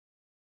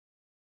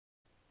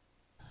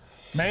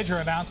Major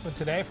announcement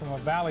today from a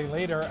Valley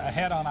leader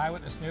ahead on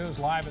Eyewitness News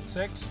Live at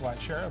 6, why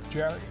Sheriff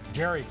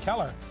Jerry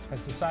Keller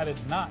has decided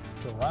not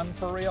to run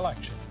for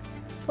re-election.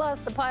 Plus,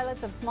 the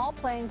pilots of small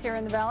planes here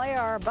in the Valley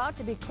are about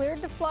to be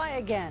cleared to fly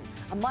again,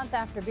 a month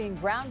after being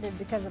grounded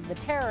because of the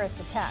terrorist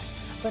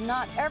attacks. But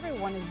not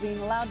everyone is being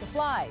allowed to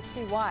fly.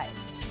 See why.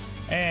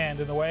 And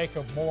in the wake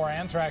of more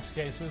anthrax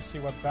cases, see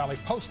what Valley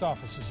post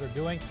offices are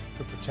doing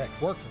to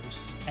protect workers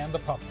and the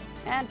public.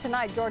 And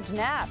tonight, George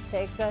Knapp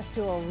takes us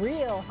to a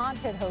real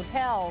haunted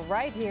hotel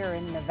right here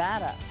in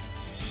Nevada.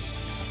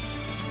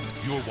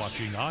 You're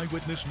watching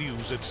Eyewitness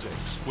News at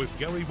 6 with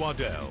Gary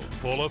Waddell,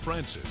 Paula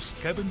Francis,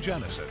 Kevin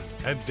Jennison,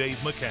 and Dave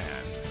McCann.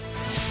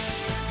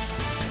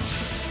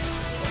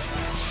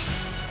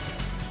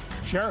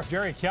 Sheriff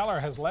Jerry Keller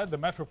has led the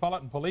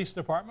Metropolitan Police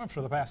Department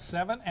for the past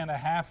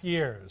 7.5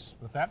 years.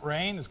 But that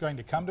reign is going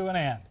to come to an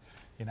end.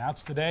 He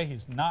announced today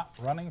he's not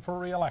running for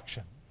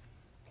re-election.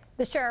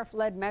 The sheriff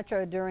led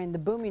Metro during the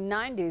booming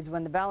 90s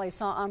when the Valley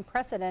saw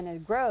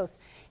unprecedented growth.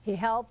 He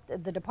helped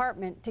the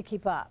department to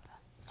keep up.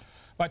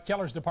 But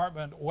Keller's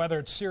department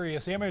weathered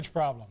serious image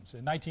problems.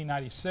 In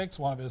 1996,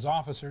 one of his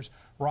officers,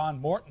 Ron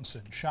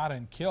Mortensen, shot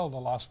and killed a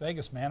Las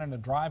Vegas man in a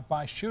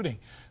drive-by shooting.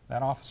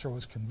 That officer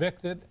was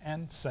convicted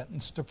and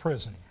sentenced to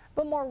prison.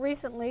 But more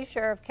recently,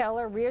 Sheriff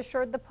Keller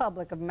reassured the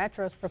public of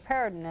Metro's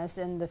preparedness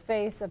in the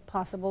face of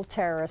possible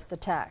terrorist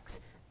attacks.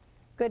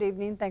 Good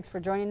evening. Thanks for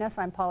joining us.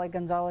 I'm Paula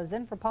Gonzalez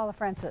in for Paula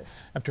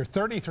Francis. After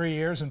 33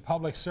 years in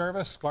public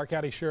service, Clark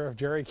County Sheriff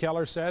Jerry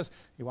Keller says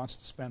he wants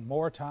to spend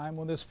more time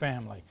with his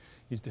family.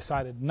 He's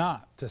decided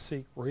not to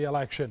seek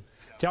re-election.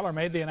 Keller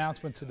made the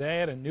announcement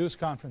today at a news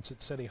conference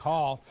at City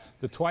Hall.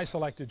 The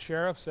twice-elected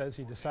sheriff says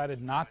he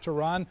decided not to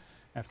run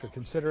after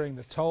considering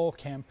the toll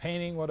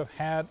campaigning would have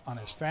had on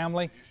his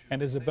family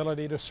and his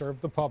ability to serve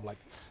the public.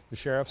 The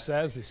sheriff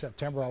says the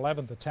September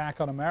 11th attack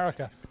on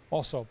America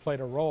also played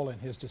a role in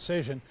his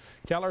decision.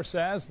 Keller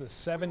says the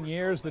 7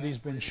 years that he's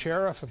been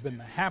sheriff have been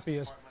the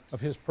happiest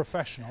of his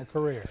professional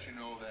career.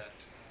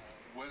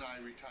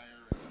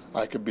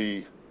 I could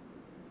be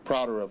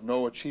prouder of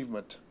no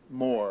achievement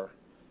more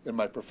in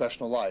my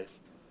professional life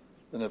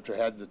than if I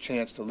had the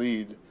chance to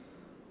lead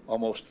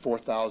almost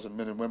 4,000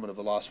 men and women of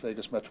the Las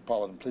Vegas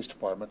Metropolitan Police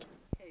Department.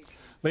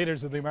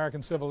 Leaders of the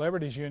American Civil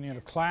Liberties Union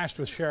have clashed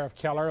with Sheriff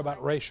Keller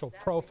about racial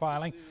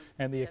profiling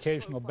and the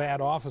occasional bad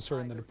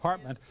officer in the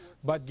department.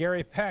 But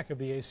Gary Peck of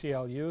the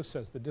ACLU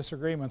says the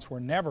disagreements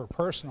were never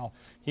personal.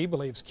 He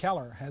believes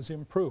Keller has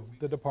improved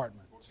the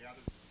department.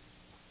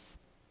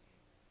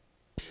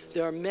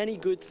 There are many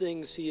good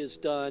things he has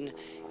done,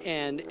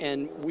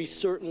 and we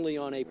certainly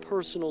on a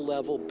personal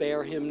level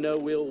bear him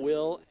no ill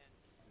will.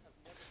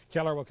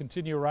 Keller will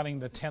continue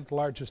running the 10th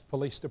largest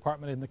police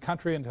department in the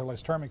country until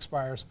his term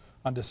expires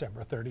on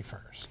December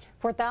 31st.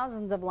 For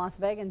thousands of Las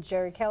Vegans,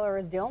 Jerry Keller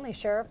is the only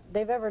sheriff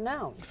they've ever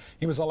known.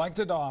 He was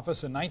elected to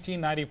office in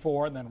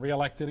 1994 and then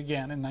re-elected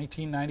again in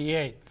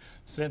 1998.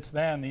 Since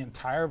then, the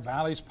entire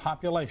Valley's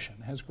population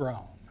has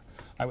grown.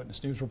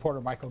 Eyewitness News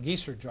reporter Michael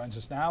Geeser joins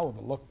us now with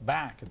a look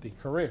back at the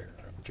career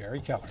of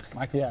Jerry Keller.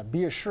 Michael. Yeah,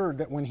 be assured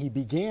that when he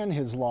began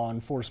his law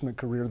enforcement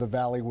career, the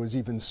Valley was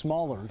even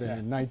smaller than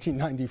in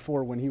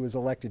 1994 when he was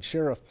elected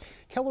sheriff.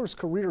 Keller's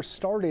career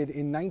started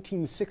in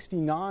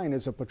 1969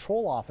 as a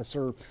patrol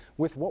officer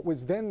with what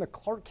was then the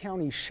Clark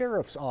County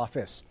Sheriff's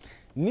Office.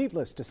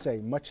 Needless to say,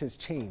 much has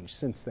changed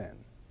since then.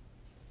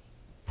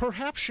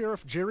 Perhaps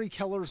Sheriff Jerry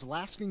Keller's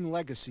lasting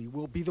legacy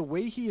will be the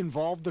way he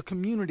involved the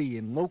community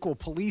in local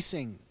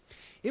policing.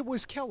 It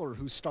was Keller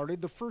who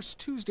started the First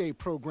Tuesday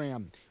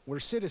program, where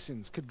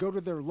citizens could go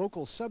to their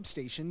local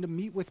substation to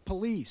meet with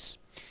police.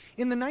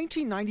 In the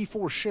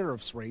 1994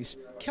 sheriff's race,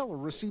 Keller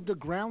received a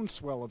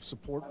groundswell of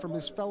support from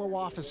his fellow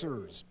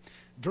officers.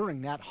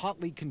 During that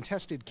hotly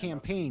contested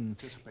campaign,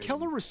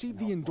 Keller received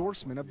the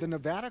endorsement of the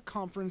Nevada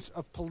Conference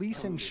of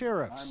Police and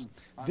Sheriffs.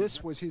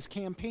 This was his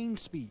campaign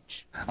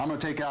speech. I'm going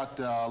to take out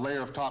a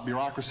layer of top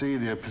bureaucracy,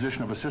 the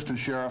position of assistant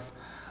sheriff.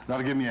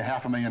 That'll give me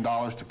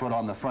 $500,000 to put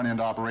on the front-end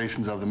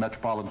operations of the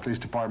Metropolitan Police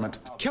Department.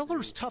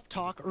 Keller's tough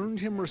talk earned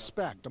him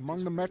respect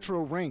among the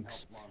Metro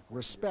ranks,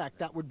 respect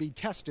that would be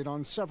tested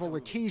on several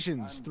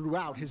occasions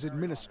throughout his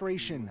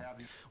administration.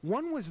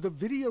 One was the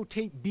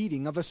videotape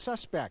beating of a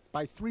suspect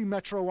by 3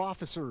 Metro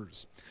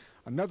officers.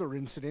 Another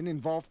incident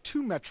involved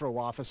 2 Metro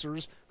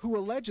officers who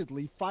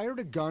allegedly fired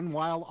a gun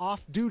while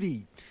off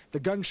duty. The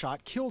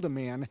gunshot killed a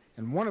man,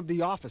 and one of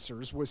the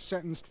officers was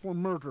sentenced for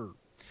murder.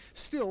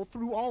 Still,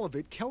 through all of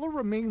it, Keller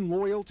remained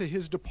loyal to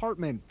his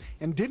department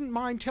and didn't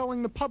mind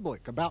telling the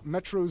public about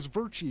Metro's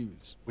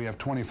virtues. We have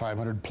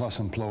 2,500 plus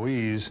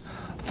employees,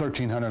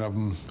 1,300 of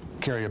them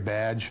carry a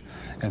badge,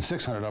 and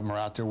 600 of them are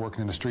out there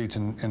working in the streets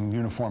in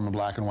uniform and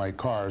black and white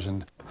cars.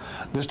 And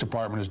this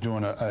department is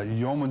doing a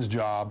yeoman's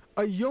job.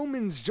 A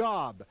yeoman's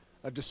job,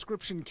 a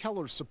description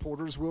Keller's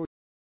supporters will use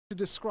to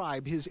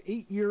describe his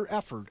 8-year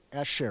effort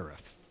as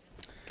sheriff.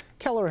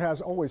 Keller has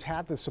always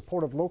had the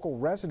support of local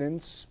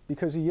residents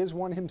because he is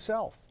one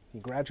himself. He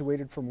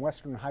graduated from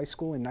Western High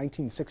School in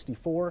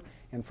 1964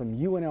 and from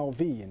UNLV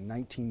in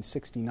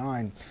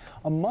 1969.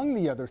 Among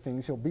the other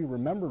things he'll be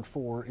remembered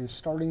for is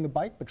starting the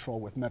bike patrol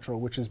with Metro,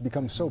 which has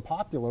become so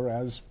popular,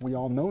 as we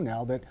all know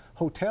now, that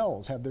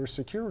hotels have their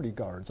security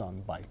guards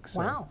on bikes.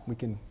 Wow. So we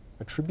can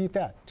attribute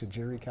that to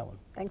Jerry Keller.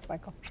 Thanks,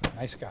 Michael.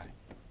 Nice guy.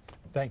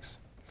 Thanks.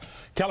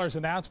 Keller's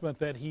announcement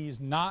that he's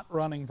not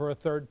running for a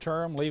third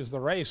term leaves the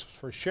race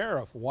for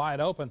sheriff wide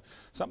open.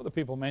 Some of the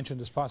people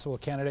mentioned as possible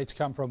candidates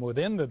come from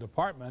within the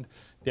department.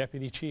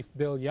 Deputy Chief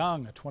Bill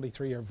Young, a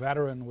 23-year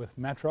veteran with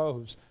Metro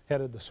who's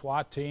headed the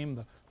SWAT team,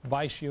 the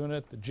Vice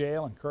Unit, the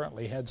jail, and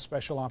currently heads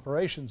Special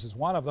Operations, is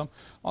one of them.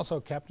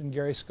 Also Captain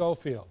Gary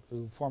Schofield,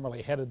 who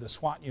formerly headed the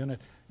SWAT unit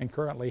and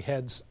currently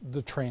heads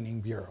the Training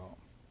Bureau.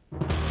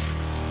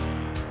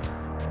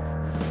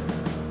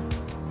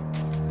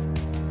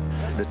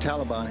 The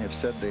Taliban have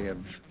said they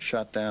have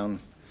shot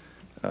down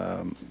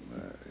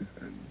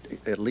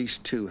at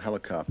least 2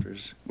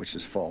 helicopters, which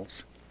is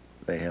false.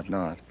 They have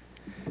not.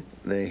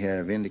 They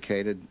have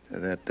indicated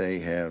that they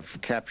have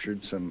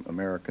captured some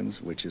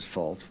Americans, which is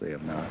false. They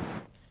have not.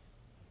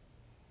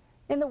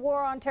 In the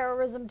war on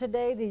terrorism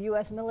today, the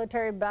U.S.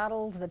 military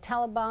battles the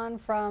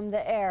Taliban from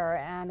the air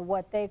and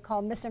what they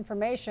call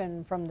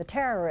misinformation from the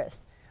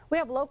terrorists. We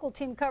have local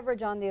team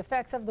coverage on the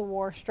effects of the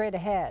war straight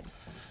ahead.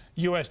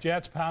 U.S.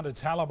 jets pounded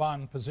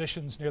Taliban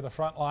positions near the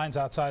front lines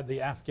outside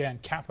the Afghan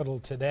capital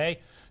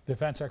today.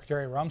 Defense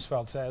Secretary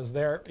Rumsfeld says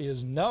there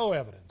is no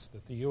evidence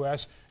that the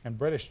U.S. and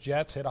British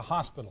jets hit a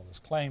hospital, as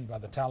claimed by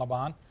the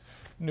Taliban.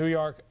 New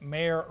York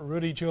Mayor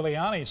Rudy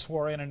Giuliani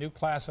swore in a new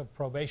class of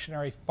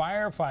probationary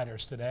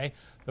firefighters today,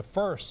 the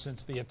first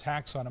since the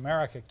attacks on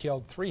America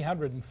killed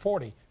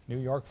 340 New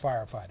York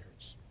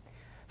firefighters.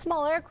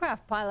 Small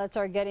aircraft pilots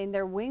are getting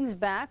their wings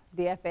back.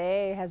 The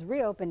FAA has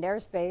reopened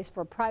airspace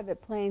for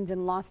private planes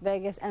in Las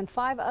Vegas and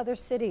 5 other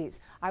cities.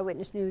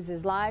 Eyewitness News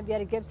is live.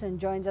 Yetta Gibson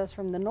joins us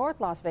from the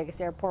North Las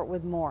Vegas airport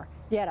with more.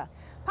 Yetta.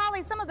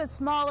 Polly, some of the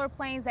smaller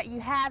planes that you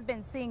have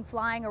been seeing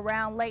flying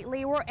around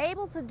lately were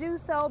able to do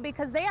so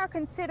because they are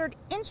considered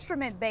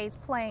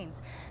instrument-based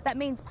planes. That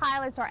means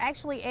pilots are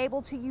actually able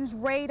to use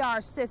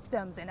radar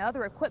systems and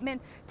other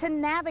equipment to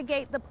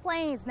navigate the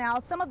planes. Now,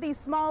 some of these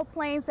small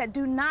planes that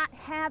do not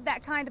have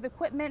that kind of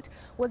equipment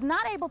was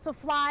not able to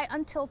fly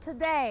until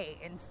today,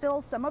 and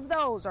still some of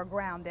those are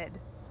grounded.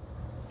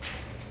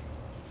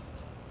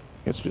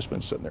 It's just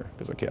been sitting there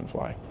because I can't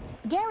fly.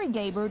 Gary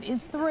Gaybird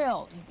is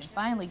thrilled he can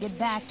finally get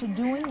back to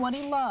doing what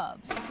he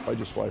loves. I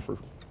just fly for,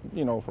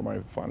 for my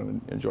fun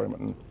and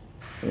enjoyment,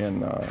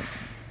 and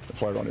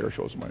fly around air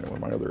shows with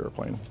my other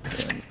airplane.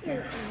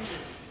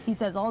 He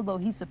says although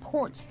he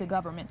supports the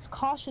government's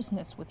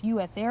cautiousness with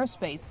U.S.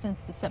 airspace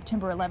since the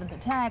September 11th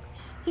attacks,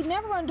 he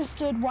never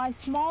understood why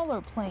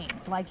smaller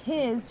planes like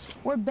his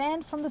were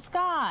banned from the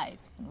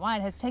skies and why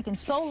it has taken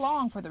so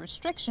long for the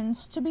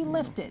restrictions to be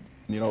lifted.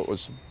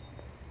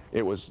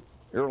 It was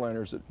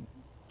airliners that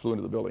flew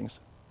into the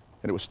buildings,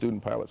 and it was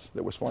student pilots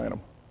that was flying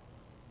them.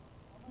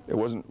 It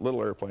wasn't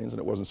little airplanes, and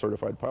it wasn't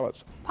certified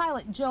pilots.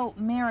 Pilot Joe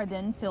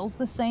Meriden feels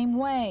the same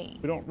way.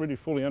 We don't really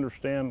fully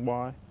understand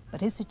why. But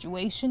his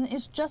situation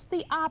is just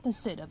the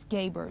opposite of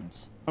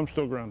Gaybird's. I'm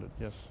still grounded,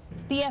 yes.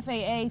 The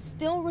FAA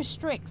still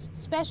restricts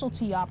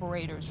specialty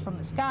operators from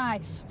the sky.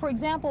 For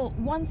example,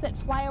 ones that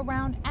fly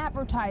around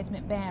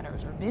advertisement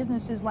banners, or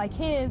businesses like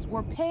his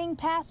where paying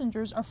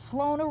passengers are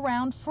flown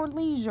around for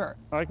leisure.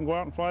 I can go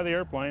out and fly the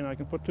airplane. I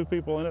can put 2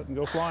 people in it and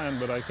go flying,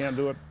 but I can't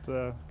do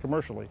it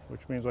commercially,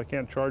 which means I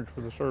can't charge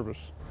for the service.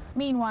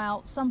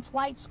 Meanwhile, some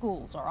flight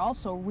schools are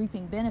also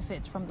reaping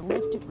benefits from the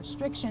lifted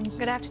restrictions.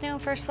 Good afternoon,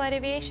 First Flight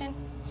Aviation.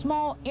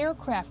 Small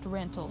aircraft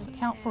rentals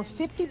account for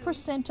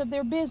 50% of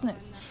their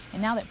business.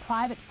 And now that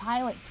private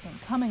pilots can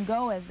come and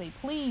go as they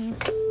please,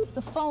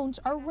 the phones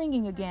are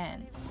ringing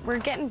again. We're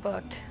getting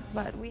booked,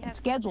 but we have...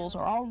 Schedules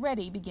are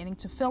already beginning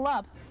to fill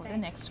up for the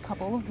next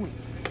couple of weeks.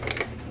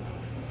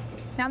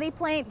 Now,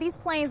 these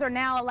planes are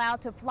now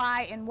allowed to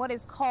fly in what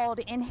is called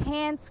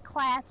enhanced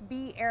Class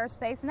B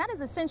airspace, and that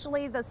is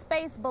essentially the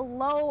space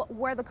below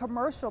where the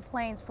commercial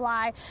planes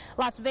fly.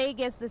 Las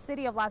Vegas, the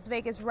city of Las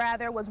Vegas,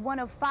 rather, was one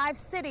of 5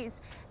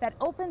 cities that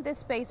opened this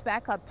space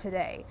back up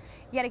today.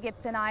 Yetta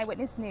Gibson,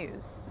 Eyewitness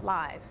News,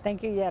 live.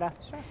 Thank you, Yetta.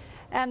 Sure.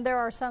 And there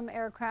are some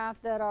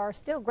aircraft that are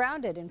still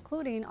grounded,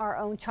 including our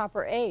own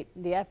Chopper 8.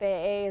 The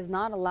FAA is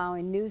not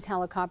allowing news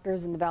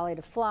helicopters in the valley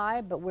to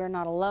fly, but we're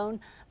not alone.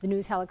 The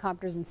news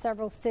helicopters in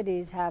several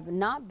cities have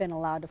not been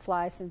allowed to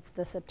fly since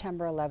the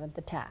September 11th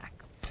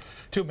attack.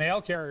 2 mail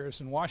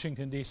carriers in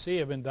Washington, D.C.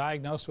 have been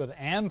diagnosed with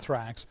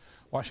anthrax.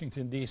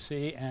 Washington,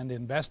 D.C. and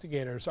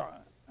investigators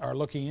are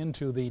looking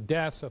into the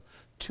deaths of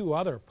 2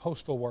 other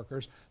postal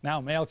workers. Now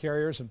mail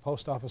carriers and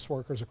post office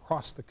workers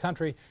across the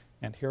country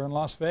and here in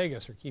Las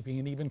Vegas are keeping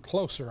an even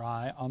closer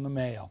eye on the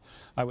mail.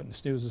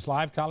 Eyewitness News is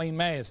live. Colleen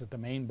May is at the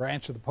main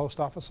branch of the post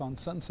office on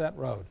Sunset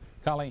Road.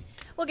 Colleen.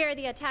 Well, Gary,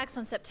 the attacks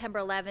on September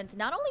 11th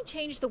not only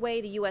changed the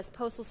way the U.S.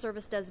 Postal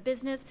Service does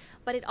business,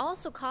 but it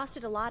also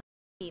costed a lot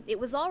It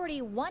was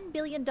already $1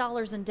 billion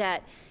in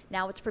debt.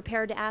 Now it's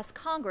prepared to ask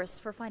Congress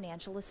for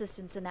financial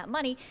assistance, and that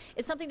money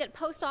is something that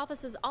post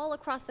offices all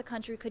across the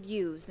country could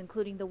use,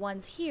 including the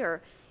ones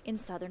here in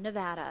southern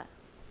Nevada.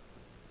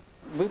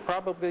 We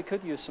probably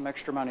could use some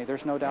extra money,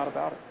 there's no doubt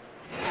about it.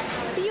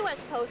 The U.S.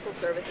 Postal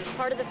Service is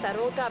part of the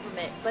federal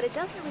government, but it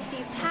doesn't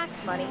receive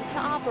tax money to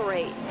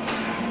operate.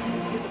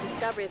 With the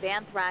discovery of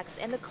anthrax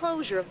and the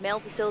closure of mail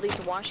facilities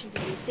in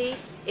Washington, D.C.,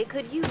 it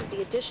could use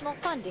the additional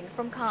funding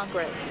from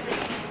Congress.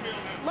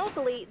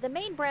 Locally, the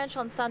main branch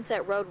on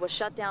Sunset Road was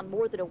shut down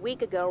more than a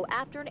week ago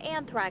after an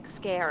anthrax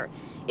scare.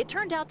 It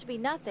turned out to be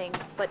nothing,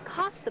 but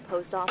cost the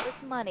post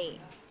office money.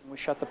 We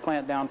shut the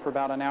plant down for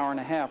about an hour and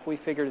a half. We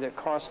figured it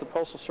cost the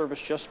Postal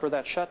Service just for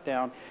that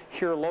shutdown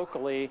here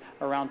locally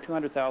around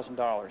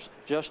 $200,000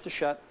 just to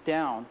shut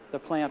down the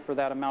plant for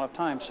that amount of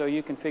time. So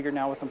you can figure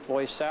now with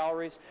employee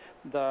salaries,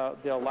 the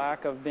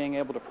lack of being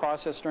able to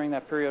process during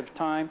that period of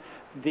time,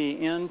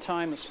 the end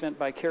time spent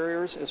by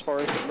carriers as far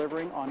as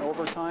delivering on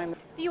overtime.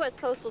 The U.S.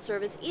 Postal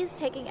Service is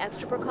taking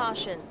extra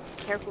precautions,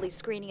 carefully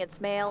screening its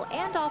mail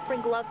and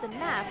offering gloves and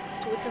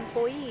masks to its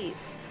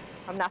employees.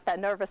 I'm not that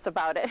nervous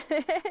about it.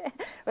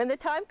 When the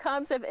time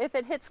comes, if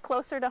it hits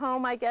closer to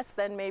home, I guess,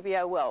 then maybe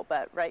I will.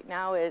 But right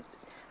now,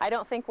 I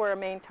don't think we're a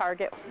main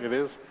target. It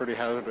is a pretty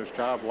hazardous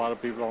job. A lot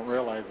of people don't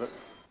realize it.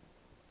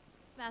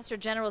 Master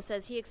General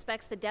says he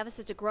expects the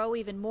deficit to grow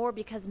even more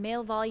because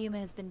mail volume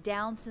has been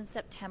down since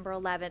September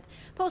 11th.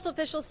 Postal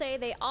officials say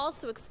they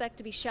also expect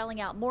to be shelling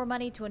out more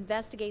money to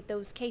investigate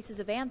those cases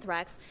of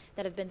anthrax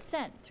that have been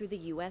sent through the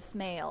U.S.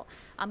 mail.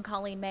 I'm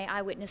Colleen May,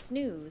 Eyewitness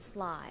News,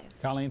 live.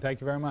 Colleen, thank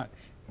you very much.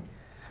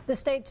 The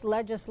state's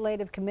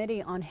Legislative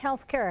Committee on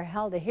Health Care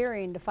held a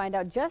hearing to find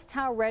out just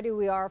how ready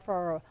we are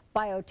for a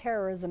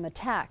bioterrorism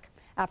attack.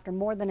 After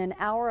more than an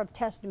hour of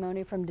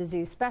testimony from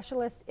disease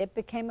specialists, it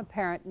became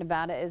apparent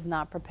Nevada is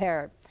not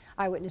prepared.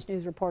 Eyewitness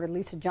News reporter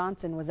Lisa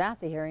Johnson was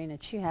at the hearing,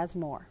 and she has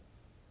more.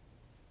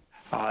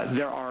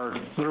 There are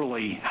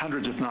literally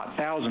hundreds, if not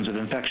thousands, of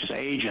infectious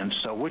agents,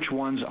 so which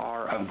ones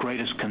are of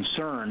greatest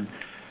concern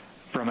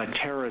from a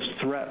terrorist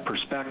threat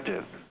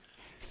perspective?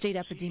 State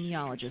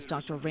epidemiologist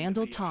Dr.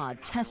 Randall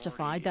Todd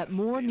testified that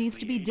more needs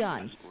to be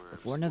done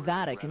before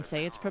Nevada can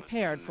say it's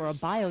prepared for a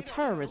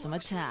bioterrorism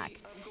attack.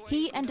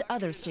 He and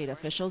other state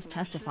officials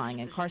testifying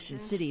in Carson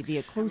City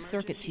via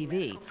closed-circuit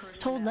TV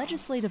told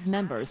legislative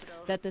members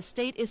that the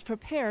state is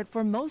prepared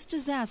for most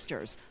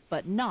disasters,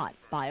 but not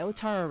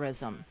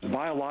bioterrorism.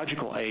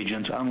 Biological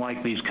agents,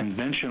 unlike these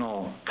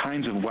conventional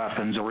kinds of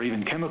weapons or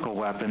even chemical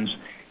weapons,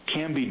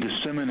 can be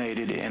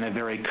disseminated in a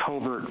very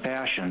covert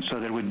fashion, so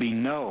there would be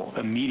no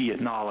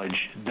immediate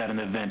knowledge that an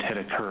event had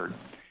occurred.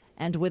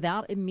 And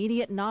without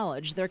immediate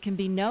knowledge, there can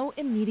be no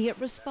immediate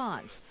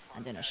response.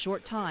 And in a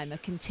short time, a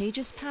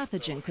contagious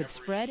pathogen could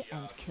spread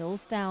and kill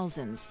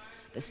thousands.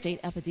 The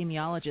state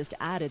epidemiologist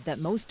added that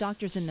most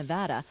doctors in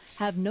Nevada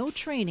have no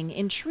training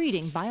in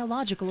treating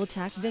biological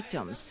attack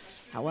victims.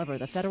 However,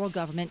 the federal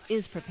government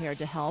is prepared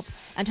to help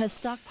and has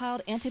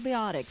stockpiled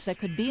antibiotics that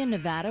could be in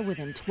Nevada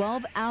within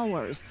 12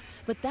 hours.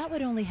 But that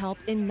would only help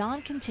in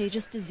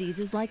non-contagious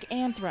diseases like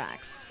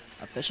anthrax.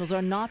 Officials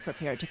are not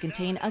prepared to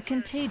contain a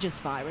contagious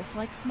virus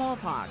like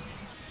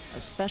smallpox,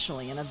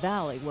 especially in a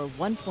valley where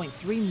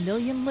 1.3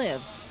 million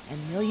live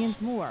and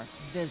millions more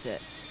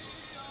visit.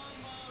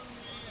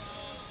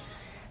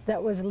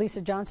 That was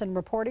Lisa Johnson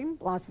reporting.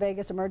 Las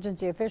Vegas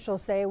emergency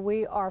officials say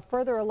we are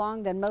further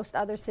along than most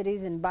other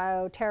cities in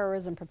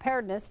bioterrorism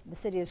preparedness. The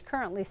city is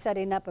currently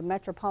setting up a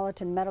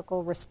metropolitan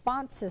medical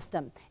response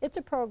system. It's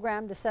a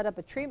program to set up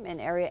a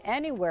treatment area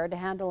anywhere to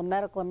handle a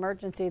medical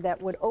emergency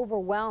that would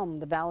overwhelm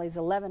the valley's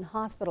 11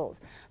 hospitals.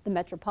 The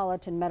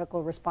metropolitan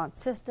medical response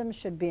system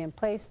should be in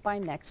place by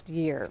next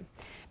year.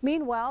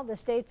 Meanwhile, the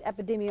state's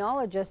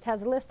epidemiologist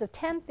has a list of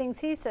 10 things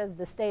he says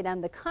the state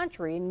and the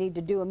country need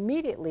to do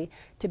immediately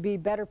to be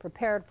better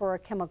prepared for a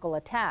chemical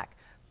attack.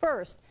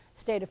 First,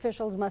 state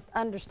officials must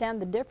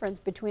understand the difference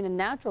between a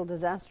natural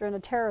disaster and a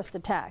terrorist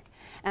attack,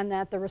 and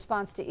that the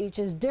response to each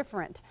is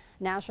different.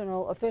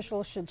 National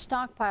officials should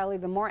stockpile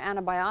even more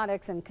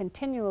antibiotics and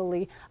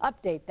continually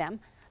update them.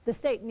 The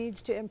state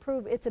needs to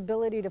improve its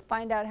ability to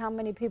find out how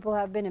many people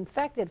have been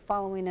infected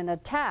following an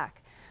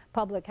attack.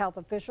 Public health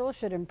officials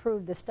should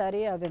improve the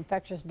study of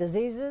infectious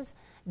diseases.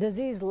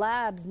 Disease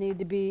labs need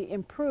to be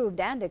improved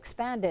and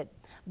expanded.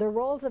 The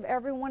roles of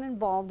everyone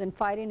involved in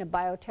fighting a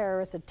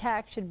bioterrorist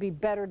attack should be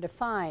better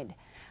defined.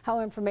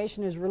 How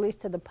information is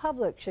released to the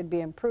public should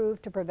be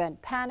improved to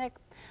prevent panic.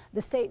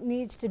 The state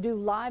needs to do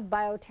live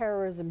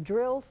bioterrorism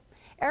drills.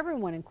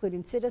 Everyone,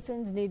 including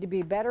citizens, need to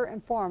be better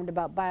informed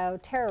about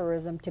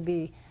bioterrorism to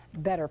be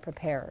better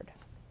prepared.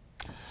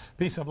 A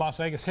piece of Las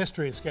Vegas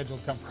history is scheduled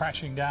to come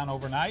crashing down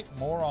overnight.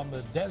 More on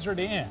the Desert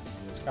Inn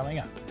is coming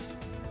up.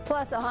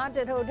 Plus, a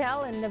haunted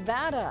hotel in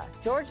Nevada.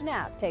 George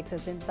Knapp takes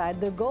us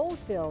inside the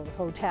Goldfield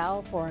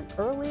Hotel for an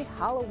early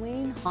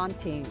Halloween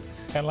haunting.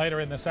 And later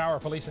in this hour,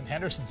 police in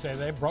Henderson say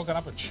they've broken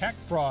up a check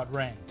fraud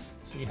ring.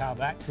 See how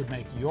that could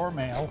make your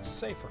mail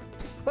safer.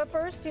 But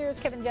first, here's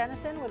Kevin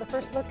Jennison with a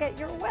first look at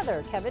your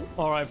weather. Kevin.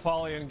 All right,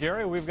 Paula and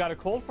Gary, we've got a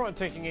cold front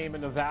taking aim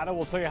in Nevada.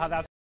 We'll tell you how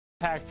that's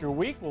Impact your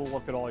week. We'll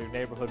look at all your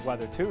neighborhood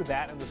weather too.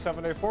 That and the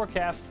 7-day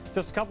forecast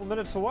just a couple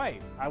minutes away.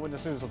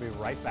 Eyewitness News will be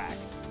right back.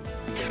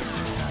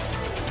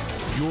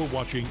 You're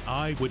watching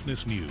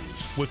Eyewitness News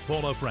with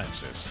Paula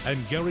Francis and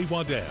Gary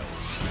Waddell.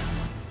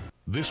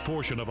 This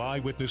portion of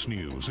Eyewitness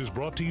News is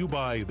brought to you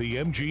by the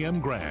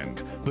MGM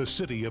Grand, the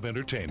city of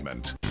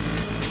entertainment.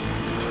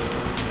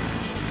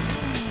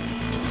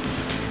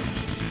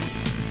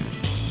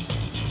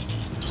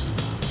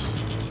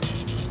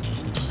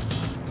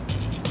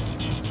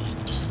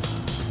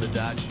 The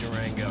Dodge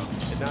Durango.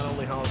 It not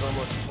only hauls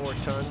almost 4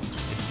 tons,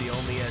 it's the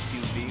only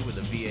SUV with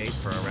a V8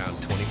 for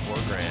around 24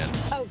 grand.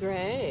 Oh,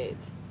 great.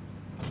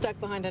 Stuck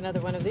behind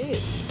another one of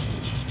these.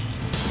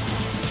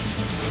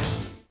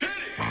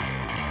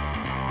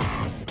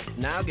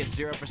 Now get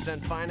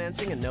 0%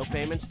 financing and no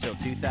payments till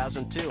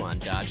 2002 on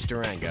Dodge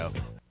Durango.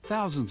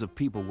 Thousands of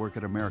people work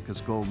at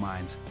America's gold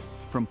mines.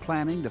 From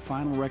planning to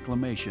final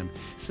reclamation,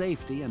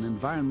 safety and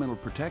environmental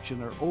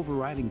protection are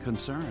overriding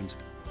concerns.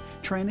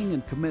 Training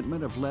and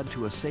commitment have led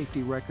to a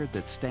safety record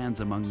that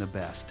stands among the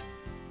best.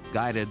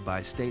 Guided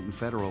by state and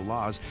federal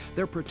laws,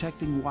 they're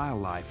protecting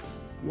wildlife,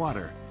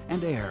 water,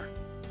 and air.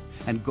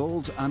 And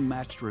gold's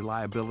unmatched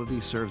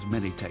reliability serves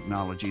many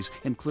technologies,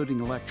 including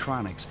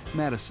electronics,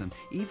 medicine,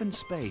 even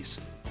space.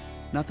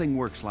 Nothing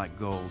works like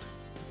gold.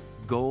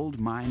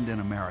 Gold mined in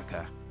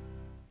America.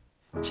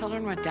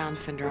 Children with Down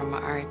syndrome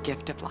are a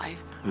gift of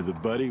life. The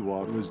Buddy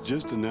Walk was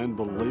just an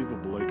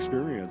unbelievable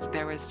experience.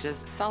 There was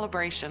just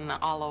celebration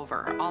all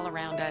over, all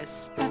around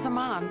us. As a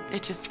mom,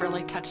 it just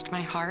really touched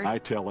my heart. I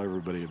tell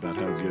everybody about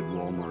how good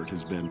Walmart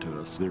has been to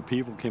us. Their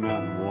people came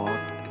out and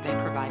walked. They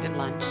provided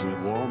lunch. With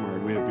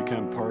Walmart, we have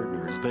become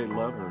partners. They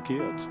love our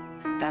kids.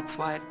 That's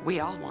what we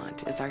all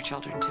want, is our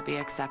children to be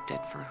accepted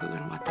for who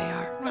and what they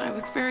are. I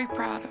was very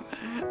proud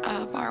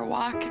of our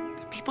walk.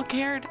 People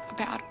cared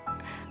about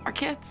our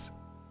kids.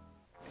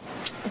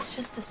 It's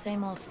just the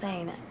same old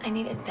thing. I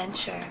need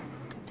adventure,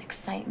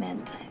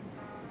 excitement.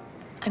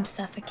 I'm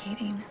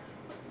suffocating.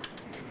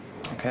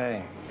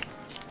 Okay,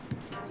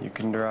 you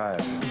can drive.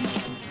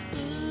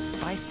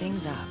 Spice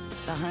things up.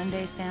 The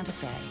Hyundai Santa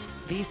Fe.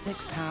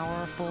 V6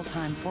 power,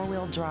 full-time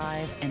four-wheel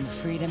drive, and the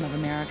freedom of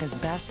America's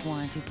best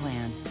warranty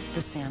plan.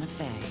 The Santa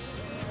Fe.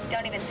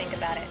 Don't even think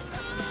about it.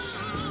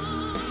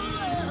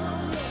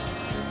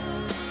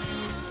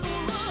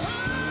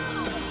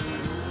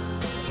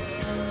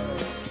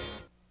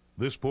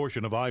 This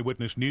portion of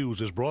Eyewitness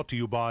News is brought to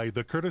you by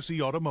the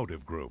Courtesy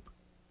Automotive Group.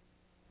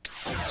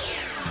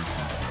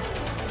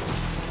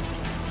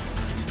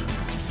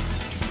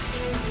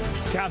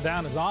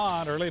 Countdown is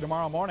on. Early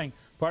tomorrow morning,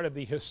 part of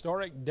the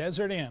historic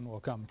Desert Inn will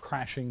come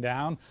crashing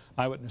down.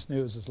 Eyewitness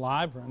News is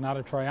live.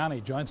 Renata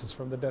Troiani joins us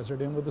from the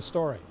Desert Inn with the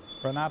story.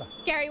 Renata.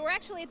 Gary, we're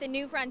actually at the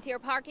New Frontier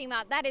parking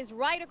lot. That is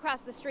right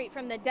across the street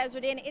from the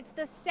Desert Inn. It's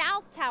the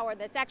south tower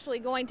that's actually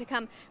going to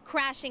come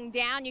crashing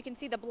down. You can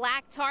see the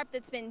black tarp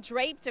that's been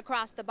draped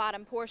across the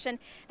bottom portion.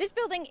 This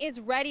building is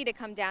ready to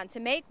come down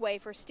to make way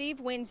for Steve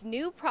Wynn's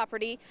new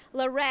property,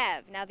 Le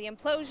Rev. Now, the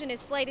implosion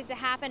is slated to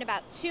happen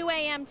about 2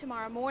 a.m.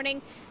 tomorrow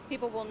morning.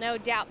 People will no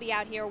doubt be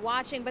out here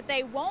watching, but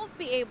they won't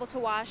be able to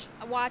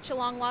watch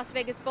along Las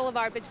Vegas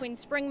Boulevard between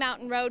Spring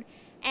Mountain Road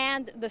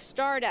and the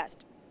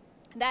Stardust.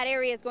 That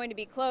area is going to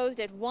be closed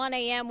at 1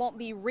 a.m., won't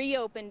be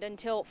reopened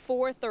until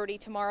 4:30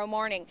 tomorrow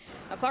morning.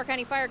 Now, Clark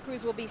County fire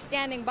crews will be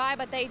standing by,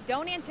 but they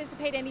don't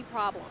anticipate any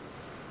problems.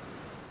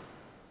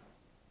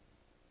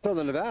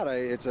 Southern Nevada,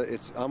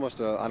 it's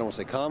almost I don't want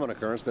to say common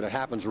occurrence, but it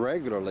happens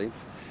regularly.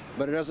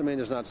 But it doesn't mean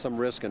there's not some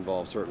risk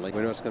involved, certainly.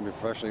 We know it's going to be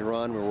professionally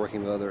run. We're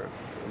working with other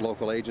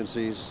local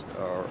agencies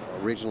or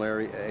regional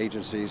area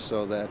agencies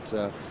so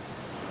that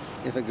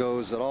if it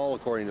goes at all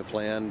according to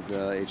plan,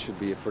 it should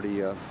be a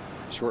pretty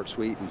short,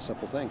 sweet, and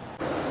simple thing.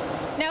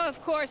 Now,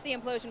 of course, the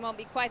implosion won't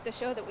be quite the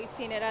show that we've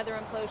seen at other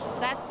implosions.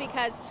 That's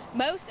because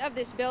most of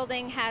this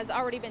building has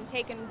already been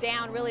taken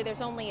down. Really, there's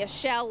only a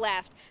shell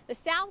left. The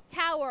south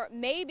tower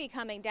may be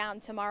coming down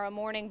tomorrow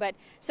morning, but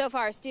so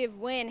far, Steve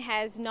Wynn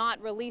has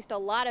not released a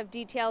lot of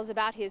details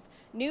about his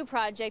new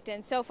project,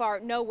 and so far,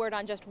 no word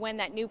on just when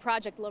that new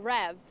project, Le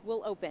Rev,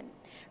 will open.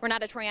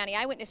 Renata Troiani,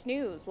 Eyewitness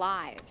News,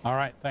 live. All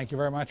right, thank you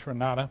very much,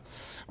 Renata.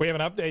 We have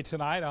an update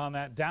tonight on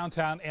that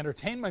downtown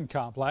entertainment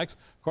complex.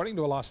 According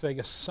to a Las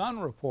Vegas Sun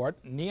report,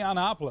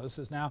 Neonopolis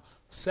is now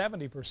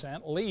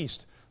 70%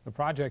 leased. The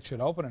project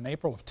should open in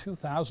April of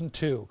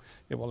 2002.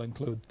 It will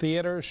include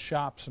theaters,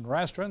 shops, and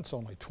restaurants.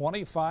 Only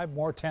 25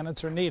 more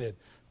tenants are needed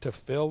to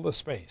fill the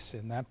space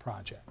in that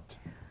project.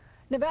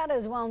 Nevada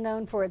is well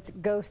known for its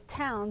ghost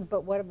towns,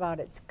 but what about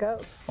its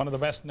ghosts? One of the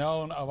best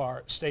known of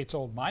our state's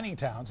old mining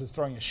towns is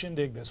throwing a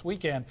shindig this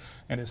weekend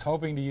and is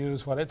hoping to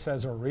use what it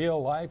says are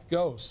real-life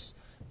ghosts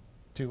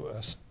to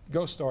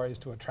ghost stories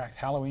to attract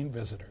Halloween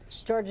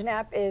visitors. George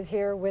Knapp is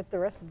here with the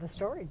rest of the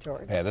story,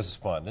 George. Yeah, this is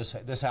fun.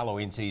 This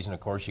Halloween season, of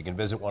course, you can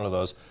visit one of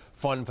those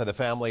fun for the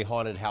family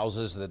haunted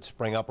houses that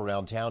spring up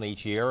around town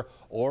each year,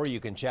 or you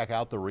can check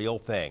out the real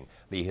thing.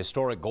 The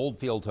historic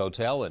Goldfield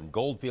Hotel in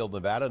Goldfield,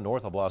 Nevada,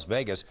 north of Las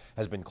Vegas,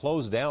 has been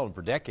closed down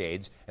for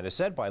decades and is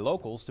said by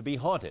locals to be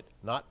haunted,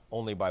 not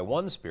only by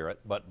one spirit,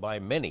 but by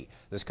many.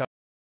 This coming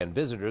weekend,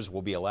 visitors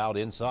will be allowed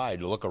inside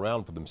to look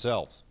around for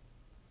themselves.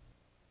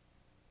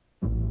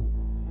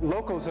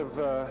 Locals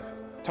have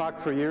talked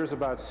for years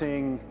about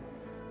seeing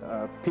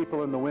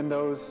people in the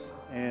windows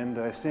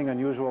and seeing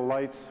unusual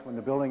lights when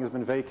the building has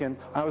been vacant.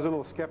 I was a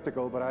little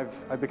skeptical, but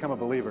I've become a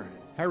believer.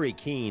 Harry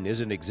Keene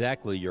isn't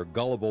exactly your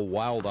gullible,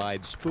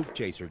 wild-eyed spook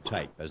chaser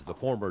type. As the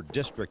former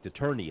district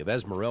attorney of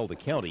Esmeralda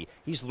County,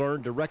 he's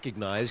learned to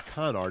recognize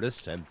con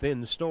artists and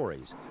thin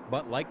stories.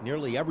 But like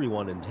nearly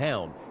everyone in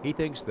town, he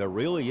thinks there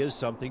really is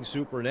something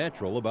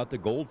supernatural about the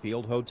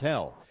Goldfield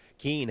Hotel.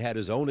 Keene had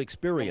his own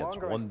experience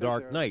one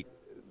dark night.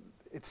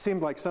 It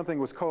seemed like something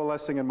was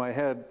coalescing in my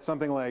head,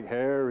 something like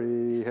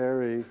Harry,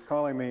 Harry,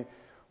 calling me,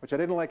 which I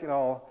didn't like at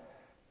all.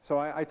 So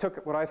I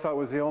took what I thought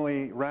was the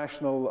only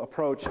rational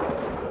approach.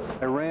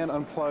 I ran,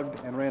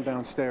 unplugged, and ran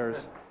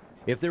downstairs.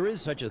 If there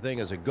is such a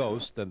thing as a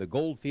ghost, then the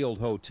Goldfield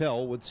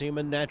Hotel would seem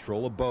a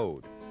natural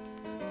abode.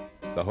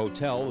 The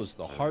hotel is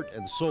the heart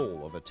and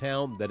soul of a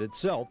town that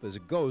itself is a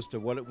ghost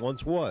of what it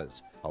once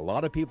was. A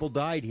lot of people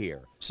died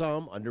here,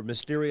 some under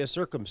mysterious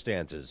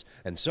circumstances,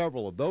 and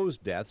several of those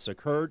deaths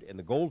occurred in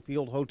the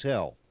Goldfield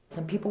Hotel.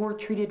 Some people were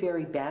treated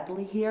very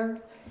badly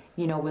here,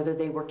 you know, whether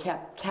they were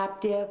kept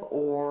captive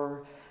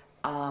or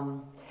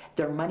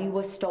their money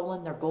was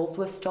stolen, their gold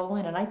was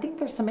stolen, and I think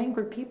there's some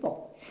angry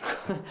people,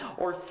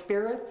 or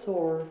spirits,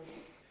 or...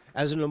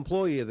 As an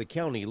employee of the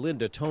county,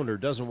 Linda Toner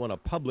doesn't want to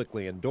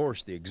publicly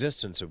endorse the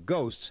existence of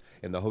ghosts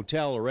in the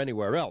hotel or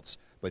anywhere else,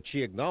 but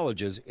she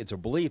acknowledges it's a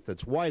belief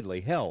that's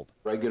widely held.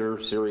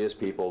 Regular, serious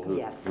people who,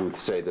 yes. who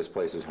say this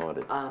place is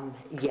haunted?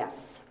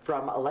 Yes,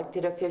 from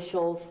elected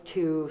officials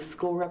to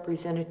school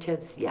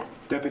representatives,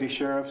 yes. Deputy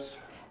sheriffs?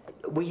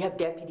 We have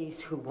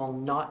deputies who will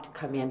not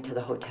come into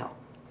the hotel.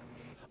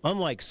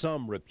 Unlike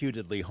some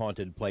reputedly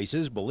haunted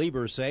places,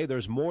 believers say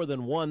there's more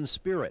than one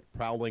spirit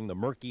prowling the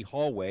murky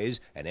hallways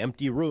and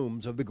empty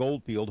rooms of the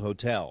Goldfield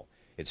Hotel.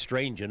 It's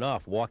strange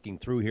enough walking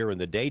through here in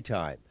the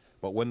daytime,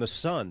 but when the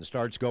sun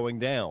starts going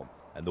down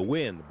and the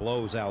wind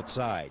blows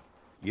outside,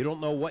 you don't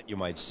know what you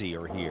might see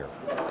or hear.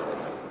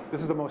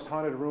 This is the most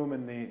haunted room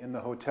in the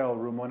hotel,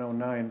 room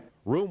 109.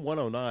 Room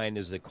 109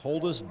 is the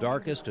coldest,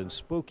 darkest, and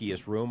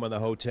spookiest room in the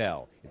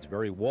hotel. Its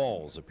very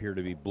walls appear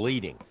to be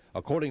bleeding.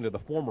 According to the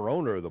former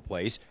owner of the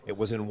place, it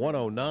was in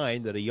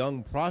 109 that a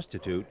young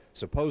prostitute,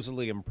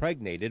 supposedly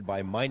impregnated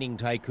by mining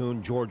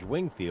tycoon George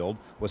Wingfield,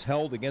 was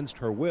held against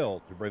her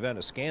will to prevent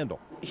a scandal.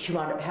 She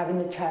wound up having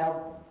the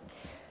child.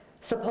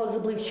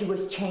 Supposedly she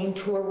was chained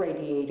to a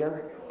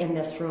radiator in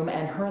this room,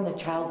 and her and the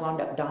child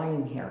wound up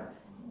dying here.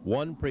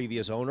 One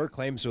previous owner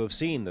claims to have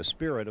seen the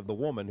spirit of the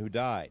woman who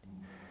died.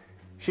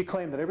 She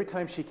claimed that every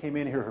time she came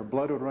in here, her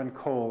blood would run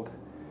cold.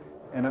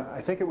 And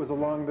I think it was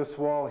along this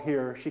wall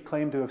here, she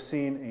claimed to have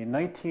seen a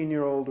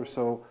 19-year-old or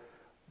so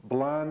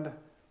blonde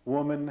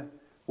woman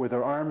with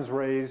her arms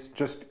raised,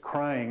 just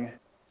crying,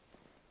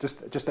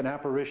 just an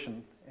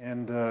apparition.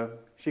 And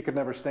she could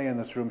never stay in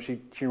this room.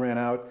 She ran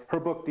out.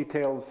 Her book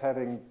details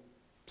having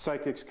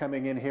psychics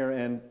coming in here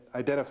and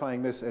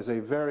identifying this as a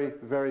very,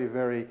 very,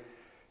 very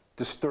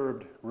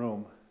disturbed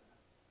room.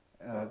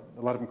 A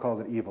lot of them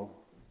called it evil.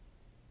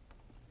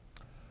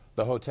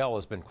 The hotel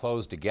has been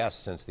closed to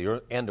guests since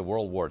the end of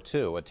World War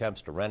II.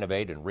 Attempts to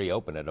renovate and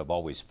reopen it have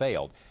always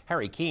failed.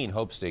 Harry Keene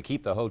hopes to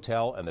keep the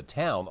hotel and the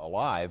town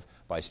alive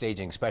by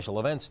staging special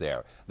events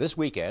there. This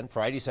weekend,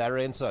 Friday,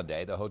 Saturday, and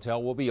Sunday, the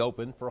hotel will be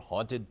open for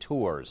haunted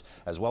tours,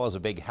 as well as a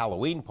big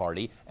Halloween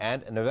party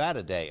and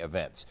Nevada Day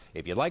events.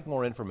 If you'd like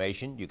more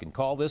information, you can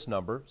call this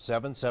number,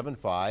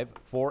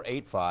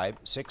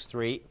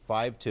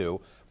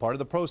 775-485-6352. Part of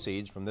the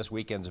proceeds from this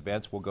weekend's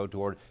events will go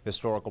toward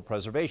historical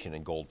preservation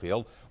in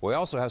Goldfield. We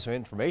also have some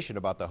information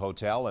about the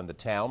hotel and the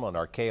town on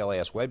our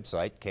KLAS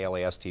website,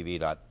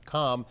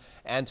 KLAS-TV.com.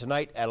 And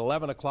tonight at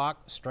 11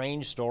 o'clock,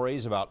 strange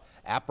stories about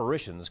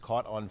apparitions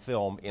caught on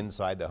film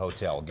inside the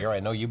hotel. Gary, I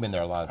know you've been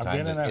there a lot of times.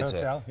 I've been in that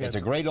hotel. It's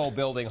a great old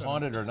building,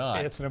 haunted or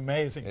not. It's an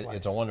amazing place.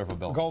 It's a wonderful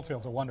building.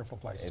 Goldfield's a wonderful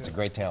place, It's too. a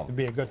great town. It'd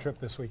be a good trip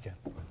this weekend.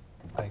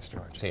 Thanks,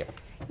 George. See ya.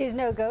 He's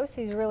no ghost.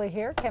 He's really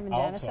here. Kevin I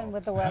hope Jennison so.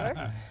 with the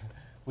weather.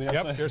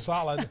 Yep, you're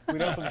solid. We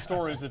know some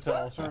stories to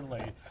tell,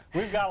 certainly.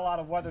 We've got a lot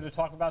of weather to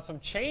talk about, some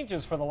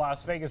changes for the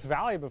Las Vegas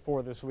Valley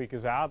before this week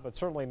is out, but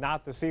certainly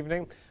not this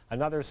evening.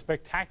 Another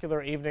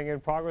spectacular evening in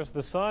progress.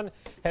 The sun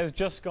has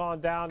just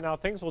gone down. Now,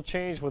 things will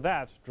change with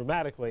that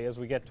dramatically as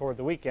we get toward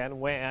the weekend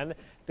when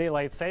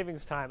daylight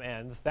savings time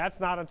ends. That's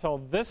not until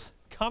this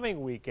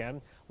coming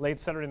weekend, late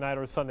Saturday night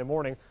or Sunday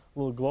morning. A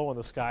little glow in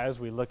the sky as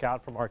we look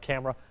out from our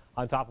camera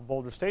on top of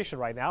Boulder Station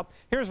right now.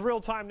 Here's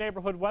real-time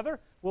neighborhood weather.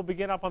 We'll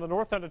begin up on the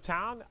north end of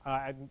town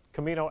at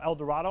Camino El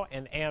Dorado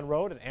and Ann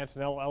Road at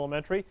Antonello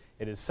Elementary.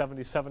 It is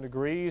 77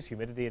 degrees,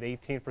 humidity at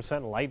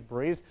 18%, light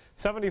breeze.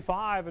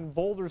 75 in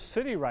Boulder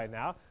City right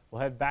now. We'll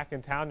head back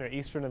in town near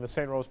Eastern and the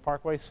St. Rose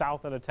Parkway,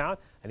 south end of town,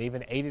 and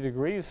even 80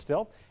 degrees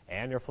still.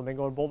 And near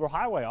Flamingo and Boulder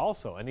Highway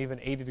also, and even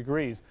 80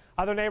 degrees.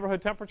 Other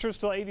neighborhood temperatures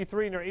still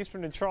 83 near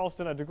Eastern and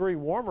Charleston, a degree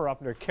warmer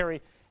up near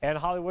Cary and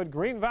Hollywood.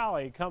 Green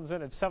Valley comes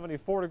in at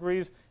 74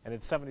 degrees, and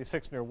it's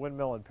 76 near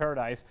Windmill and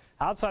Paradise.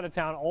 Outside of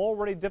town,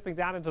 already dipping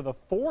down into the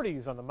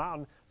 40s on the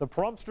mountain. The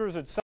Pahrumsters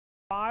at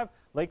 75.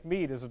 Lake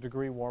Mead is a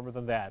degree warmer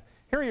than that.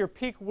 Here are your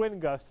peak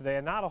wind gusts today,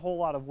 and not a whole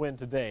lot of wind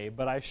today,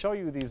 but I show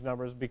you these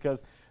numbers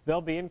because they'll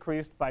be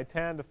increased by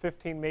 10 to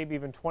 15, maybe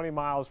even 20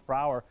 miles per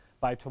hour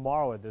by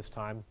tomorrow at this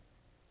time.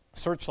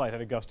 Searchlight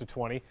had a gust of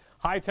 20.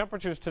 High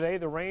temperatures today,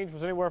 the range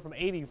was anywhere from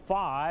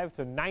 85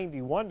 to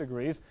 91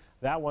 degrees.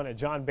 That one at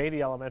John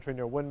Beatty Elementary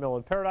near Windmill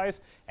and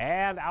Paradise.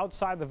 And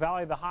outside the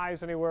valley, the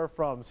highs anywhere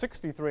from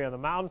 63 on the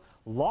mountain.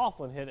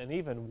 Laughlin hit an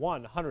even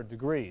 100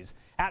 degrees.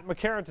 At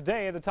McCarran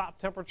today, the top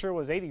temperature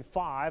was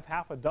 85,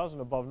 half a dozen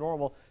above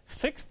normal.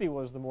 60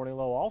 was the morning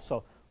low,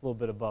 also a little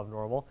bit above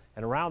normal.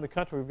 And around the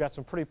country, we've got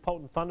some pretty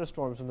potent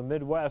thunderstorms in the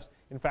Midwest.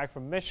 In fact,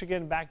 from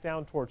Michigan back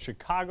down toward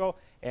Chicago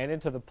and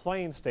into the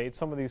Plain States,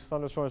 some of these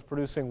thunderstorms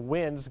producing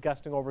winds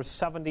gusting over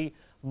 70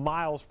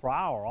 miles per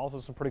hour. Also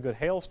some pretty good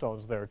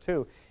hailstones there,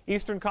 too.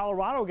 Eastern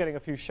Colorado getting a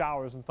few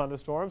showers and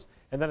thunderstorms,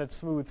 and then it's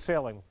smooth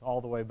sailing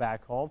all the way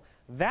back home.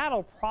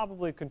 That'll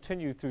probably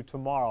continue through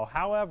tomorrow.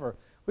 However,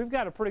 we've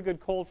got a pretty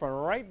good cold front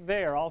right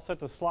there, all set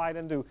to slide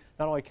into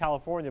not only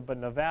California but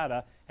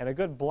Nevada, and a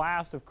good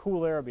blast of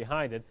cool air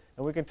behind it.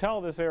 And we can tell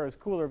this air is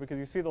cooler because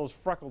you see those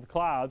freckled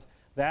clouds.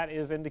 That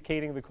is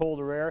indicating the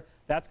colder air.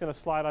 That's going to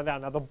slide on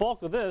down. Now, the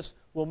bulk of this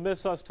will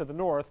miss us to the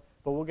north,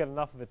 but we'll get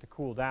enough of it to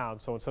cool down.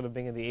 So instead of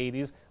being in the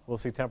 80s, we'll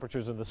see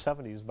temperatures in the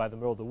 70s by the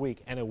middle of the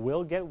week, and it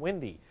will get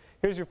windy.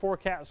 Here's your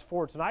forecast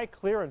for tonight.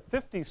 Clear and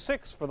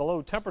 56 for the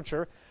low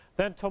temperature.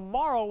 Then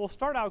tomorrow we'll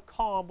start out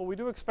calm, but we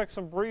do expect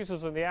some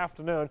breezes in the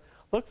afternoon.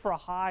 Look for a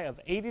high of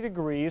 80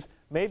 degrees,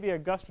 maybe a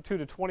gust or two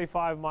to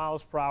 25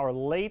 miles per hour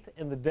late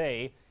in the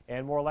day,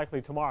 and more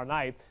likely tomorrow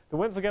night. The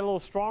winds will get a little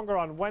stronger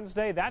on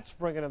Wednesday. That's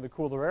bringing in the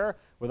cooler air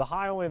with a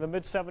high only in the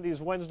mid-70s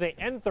Wednesday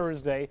and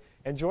Thursday.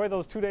 Enjoy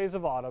those 2 days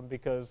of autumn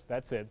because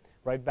that's it.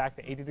 Right back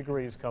to 80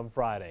 degrees come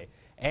Friday.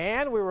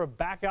 And we were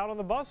back out on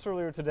the bus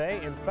earlier today.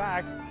 In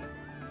fact,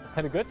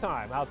 had a good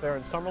time out there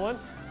in Summerlin.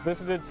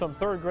 Visited some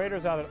third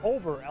graders out at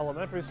Ober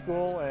Elementary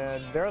School,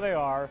 and there they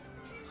are,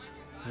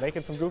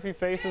 making some goofy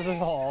faces and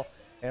all,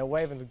 and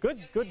waving. A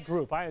good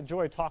group. I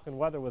enjoyed talking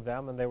weather with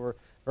them, and they were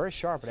very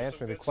sharp at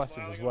answering the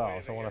questions as well.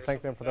 So I want to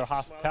thank them for their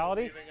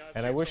hospitality,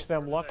 and I wish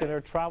them luck in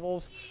their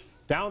travels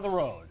down the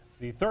road.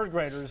 The third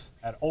graders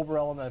at Ober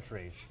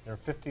Elementary, their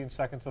 15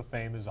 seconds of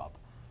fame is up.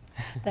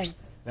 Thanks.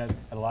 Had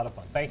a lot of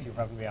fun. Thank you for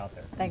having me out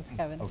there. Thanks,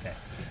 Kevin. Okay.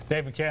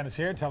 Dave McCann is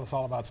here. Tell us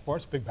all about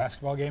sports. Big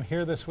basketball game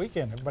here this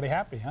weekend. Everybody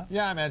happy, huh?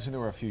 Yeah, I imagine there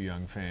were a few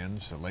young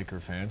fans, Laker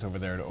fans, over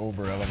there at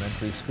Ober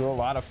Elementary School. A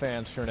lot of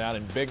fans turned out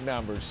in big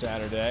numbers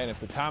Saturday, and if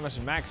the Thomas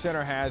and Mack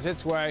Center has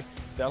its way,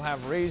 they'll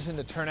have reason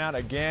to turn out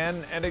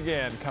again and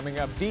again. Coming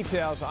up,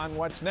 details on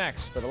what's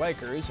next for the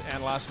Lakers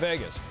and Las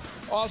Vegas.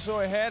 Also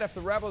ahead, if the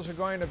Rebels are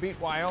going to beat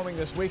Wyoming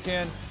this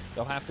weekend,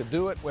 they'll have to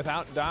do it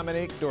without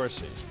Dominique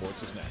Dorsey.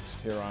 Sports is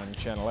next here on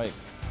Channel 8.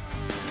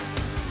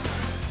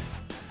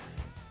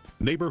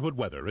 Neighborhood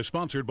Weather is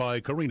sponsored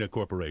by Carina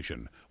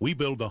Corporation. We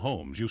build the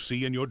homes you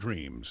see in your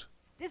dreams.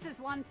 This is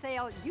one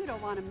sale you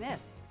don't want to miss.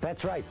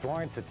 That's right,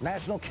 Florence. It's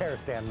National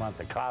Kerostan Month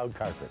at Cloud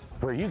Carpets,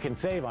 where you can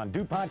save on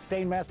DuPont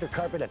Stainmaster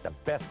carpet at the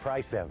best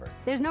price ever.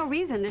 There's no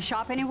reason to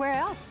shop anywhere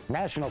else.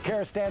 National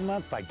Kerostan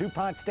Month by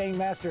DuPont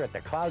Stainmaster at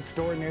the Cloud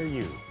store near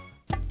you.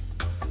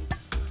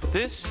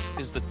 This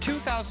is the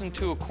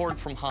 2002 Accord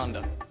from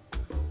Honda.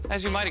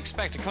 As you might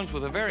expect, it comes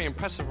with a very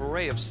impressive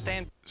array of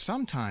standard.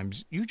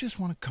 Sometimes you just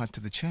want to cut to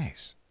the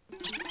chase.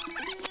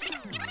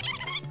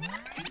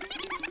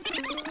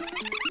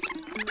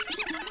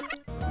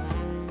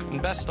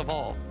 And best of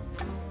all,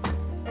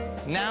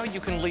 now you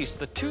can lease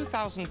the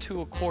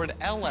 2002 Accord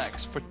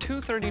LX for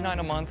 $239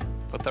 a month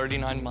for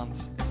 39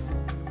 months.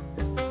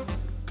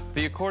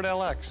 The Accord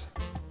LX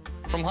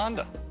from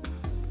Honda.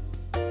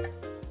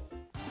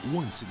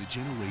 Once in a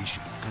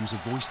generation comes a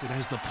voice that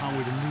has the power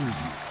to move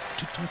you,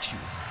 to touch you,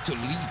 to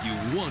leave you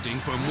wanting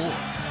for more.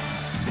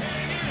 Take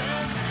it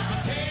up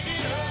now, take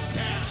it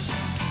uptown.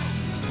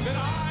 That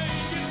I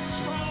get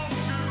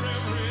stronger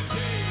every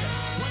day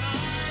when I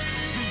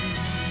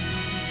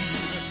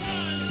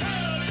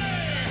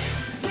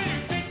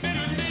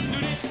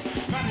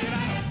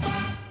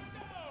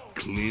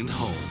Clint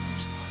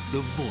Holmes, the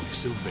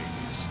voice of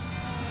Vegas,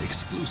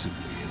 exclusively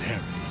at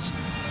Harry's.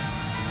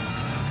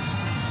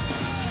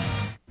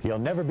 You'll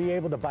never be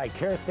able to buy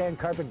Kerostan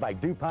carpet by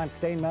DuPont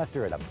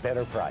Stainmaster at a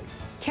better price.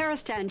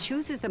 Kerostan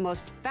chooses the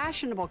most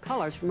fashionable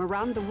colors from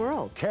around the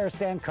world.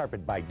 Kerostan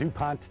carpet by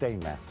DuPont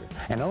Stainmaster,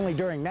 and only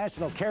during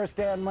National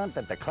Kerostan Month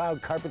at the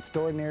Cloud Carpet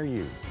store near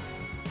you.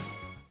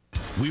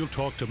 We'll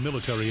talk to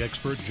military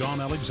expert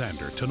John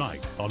Alexander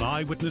tonight on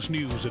Eyewitness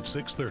News at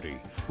 6:30,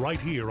 right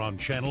here on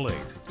Channel 8.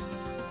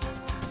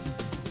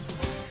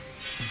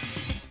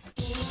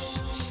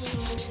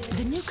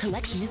 The new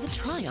collection is a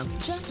triumph,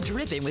 just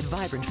dripping with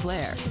vibrant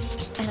flair.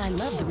 And I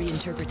love the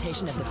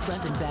reinterpretation of the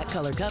front and back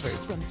color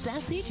covers from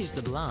sassy to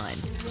sublime.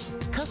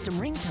 Custom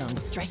ringtones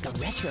strike a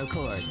retro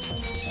chord.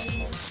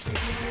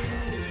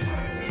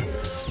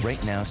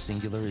 Right now,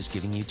 Cingular is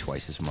giving you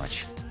twice as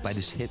much. Buy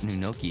this hip new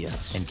Nokia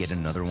and get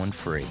another one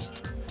free.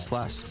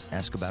 Plus,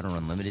 ask about our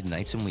unlimited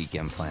nights and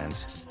weekend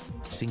plans.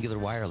 Cingular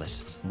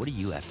Wireless, what do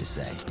you have to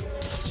say?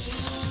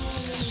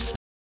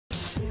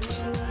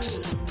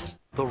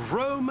 The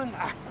Roman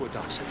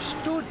aqueducts have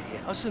stood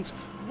here since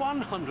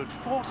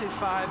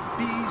 145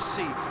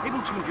 BC,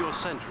 able to endure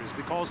centuries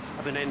because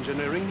of an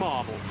engineering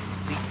marvel,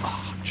 the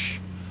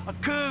arch. A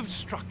curved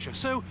structure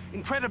so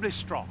incredibly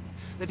strong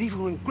that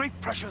even when great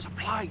pressure is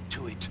applied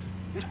to it,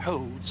 it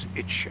holds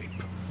its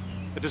shape.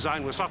 A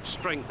design with such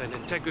strength and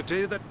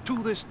integrity that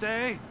to this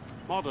day,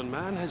 modern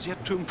man has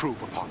yet to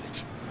improve upon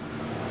it.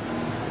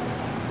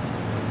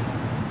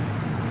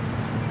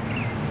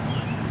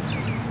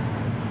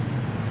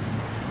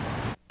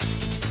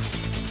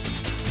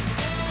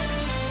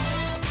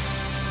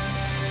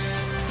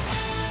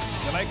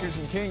 Lakers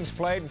and Kings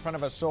played in front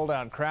of a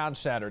sold-out crowd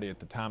Saturday at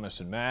the Thomas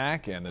 &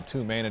 Mack, and the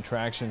two main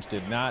attractions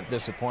did not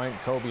disappoint.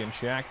 Kobe and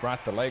Shaq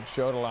brought the Lake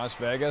Show to Las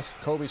Vegas.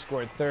 Kobe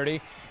scored 30.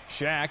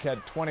 Shaq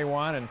had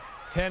 21 and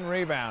 10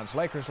 rebounds.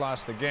 Lakers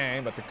lost the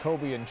game, but the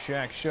Kobe and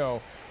Shaq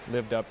Show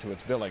lived up to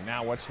its billing.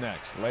 Now what's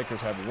next? The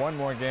Lakers have one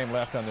more game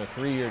left on their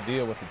 3-year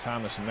deal with the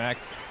Thomas & Mack.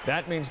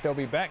 That means they'll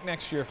be back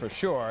next year for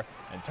sure,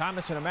 and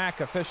Thomas &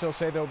 Mack officials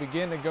say they'll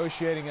begin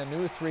negotiating a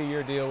new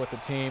 3-year deal with the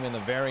team in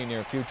the very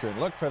near future. And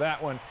look for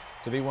that one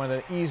to be one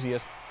of the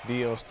easiest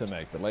deals to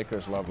make. The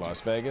Lakers love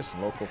Las Vegas,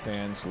 and local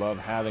fans love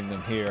having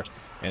them here,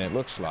 and it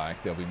looks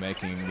like they'll be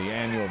making the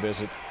annual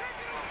visit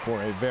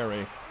for a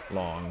very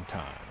long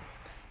time.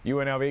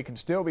 UNLV can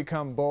still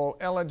become bowl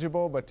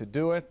eligible, but to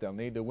do it, they'll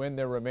need to win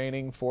their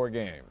remaining 4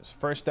 games.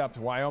 First up,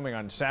 Wyoming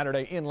on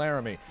Saturday in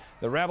Laramie.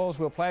 The Rebels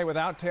will play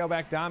without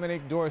tailback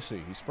Dominic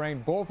Dorsey. He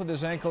sprained both of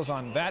his ankles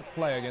on that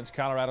play against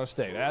Colorado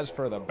State. As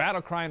for the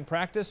battle cry in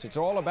practice, it's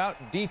all about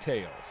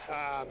details.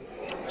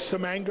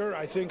 Some anger,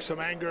 I think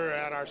some anger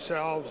at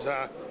ourselves,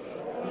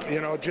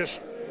 you know, just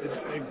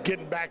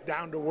getting back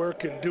down to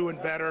work and doing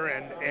better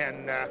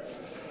and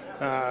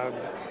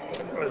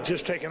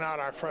just taking out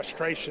our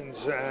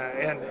frustrations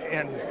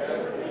and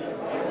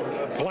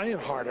playing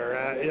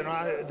harder, you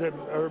know,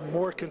 or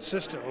more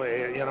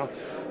consistently, you know,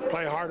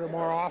 play harder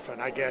more often,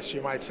 I guess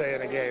you might say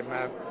in a game,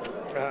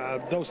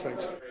 those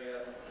things.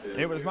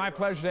 It was my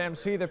pleasure to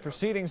MC the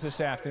proceedings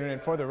this afternoon,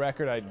 and for the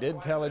record, I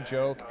did tell a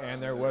joke,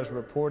 and there was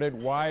reported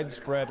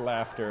widespread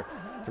laughter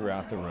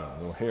throughout the room.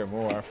 We'll hear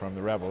more from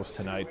the Rebels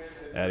tonight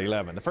at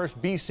 11. The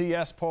first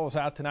BCS polls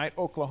out tonight.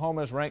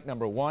 Oklahoma's ranked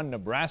number 1,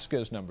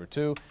 Nebraska's number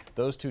 2.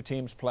 Those two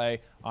teams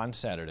play on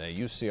Saturday.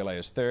 UCLA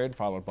is 3rd,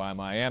 followed by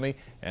Miami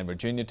and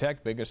Virginia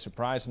Tech. Biggest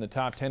surprise in the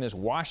top 10 is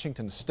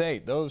Washington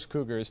State. Those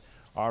Cougars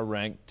are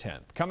ranked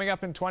 10th. Coming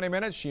up in 20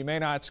 minutes, she may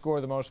not score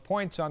the most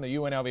points on the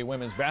UNLV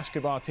women's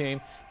basketball team,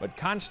 but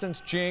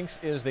Constance Jinks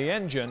is the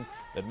engine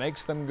that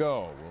makes them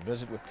go. We'll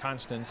visit with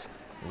Constance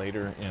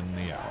later in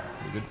the hour.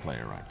 A good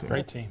player right there.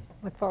 Great team.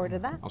 Look forward to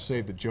that. I'll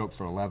save the joke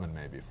for 11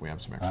 maybe if we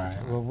have some extra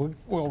time. Well,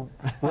 we'll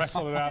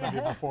wrestle it out of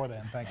you before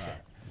then. Thanks, Dave.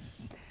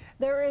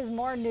 There is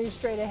more news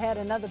straight ahead.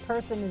 Another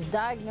person is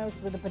diagnosed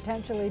with a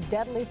potentially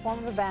deadly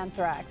form of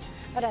anthrax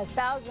that has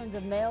thousands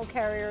of mail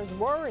carriers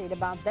worried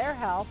about their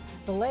health.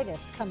 The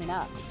latest coming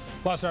up.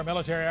 Plus, our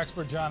military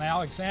expert John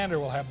Alexander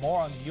will have more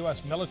on the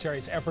U.S.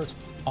 military's efforts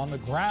on the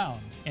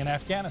ground in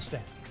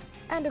Afghanistan.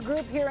 And a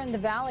group here in the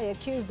Valley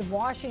accused of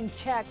washing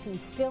checks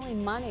and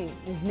stealing money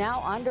is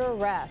now under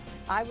arrest.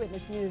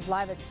 Eyewitness News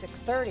live at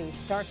 6:30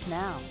 starts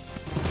now.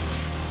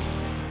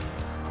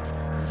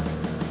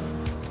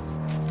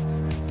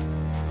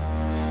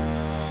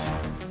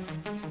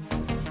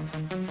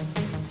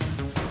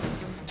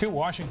 Two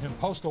Washington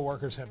postal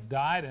workers have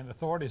died, and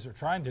authorities are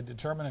trying to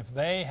determine if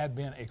they had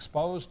been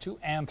exposed to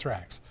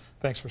anthrax.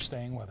 Thanks for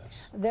staying with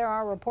us. There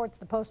are reports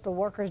the postal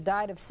workers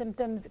died of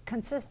symptoms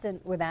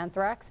consistent with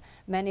anthrax.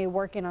 Many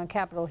working on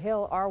Capitol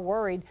Hill are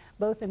worried.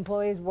 Both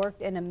employees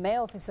worked in a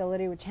mail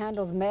facility which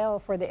handles mail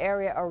for the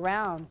area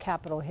around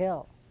Capitol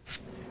Hill.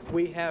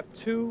 We have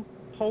 2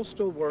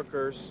 postal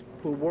workers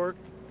who work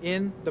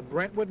in the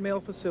Brentwood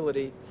mail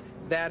facility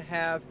that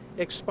have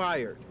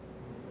expired.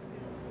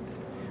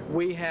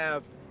 We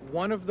have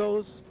one of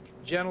those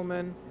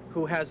gentlemen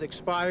who has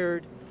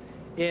expired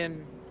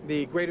in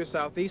the Greater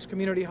Southeast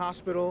Community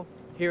Hospital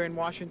here in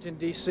Washington,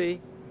 D.C.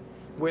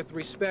 With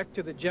respect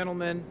to the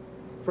gentleman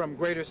from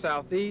Greater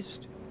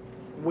Southeast,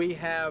 we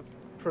have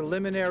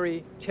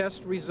preliminary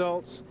test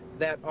results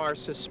that are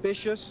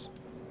suspicious.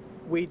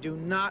 We do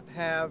not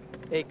have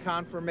a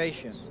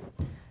confirmation.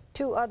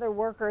 2 other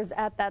workers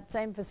at that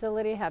same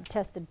facility have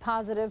tested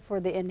positive for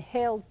the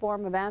inhaled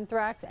form of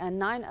anthrax, and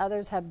 9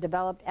 others have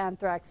developed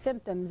anthrax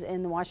symptoms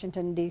in the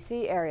Washington,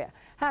 D.C. area.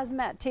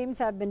 Hazmat teams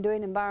have been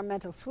doing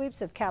environmental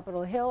sweeps of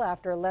Capitol Hill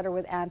after a letter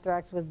with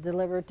anthrax was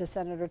delivered to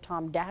Senator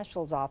Tom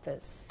Daschle's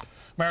office.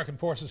 American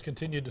forces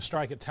continued to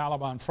strike at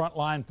Taliban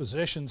frontline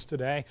positions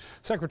today.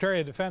 Secretary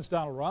of Defense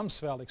Donald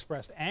Rumsfeld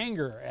expressed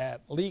anger at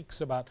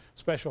leaks about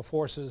special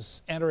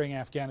forces entering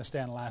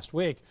Afghanistan last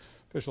week.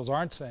 Officials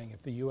aren't saying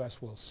if the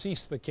U.S. will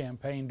cease the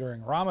campaign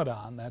during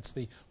Ramadan. That's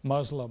the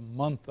Muslim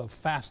month of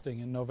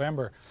fasting in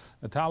November.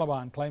 The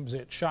Taliban claims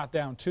it shot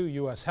down 2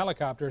 U.S.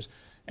 helicopters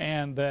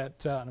and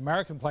that an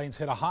American planes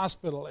hit a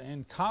hospital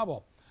in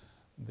Kabul.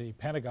 The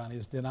Pentagon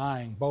is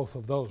denying both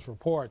of those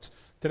reports.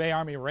 Today,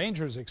 Army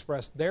Rangers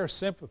expressed their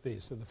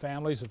sympathies to the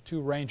families of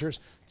 2 Rangers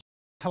in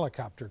a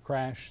helicopter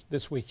crash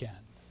this weekend.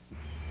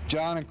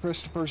 John and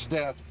Christopher's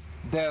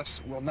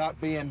deaths will not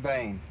be in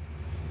vain.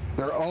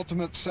 Their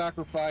ultimate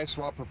sacrifice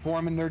while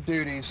performing their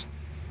duties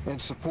in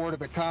support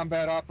of a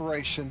combat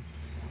operation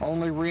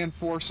only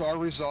reinforce our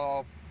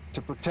resolve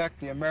to protect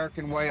the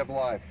American way of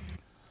life.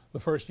 The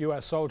first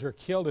U.S. soldier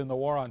killed in the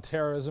war on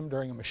terrorism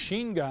during a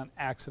machine gun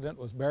accident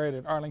was buried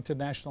at Arlington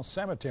National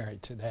Cemetery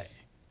today.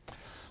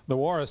 The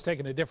war has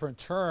taken a different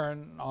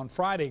turn. On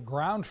Friday,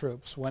 ground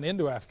troops went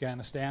into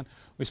Afghanistan.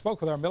 We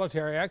spoke with our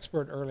military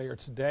expert earlier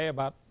today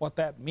about what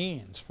that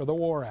means for the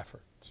war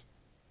effort.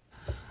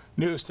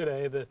 News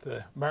today that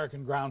the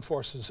American ground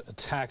forces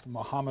attacked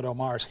Mohammed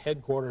Omar's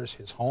headquarters,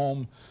 his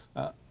home.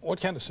 What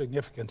kind of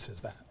significance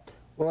is that?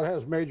 Well, it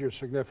has major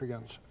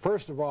significance.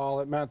 First of all,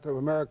 it meant that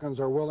Americans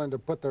are willing to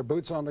put their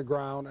boots on the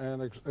ground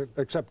and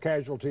accept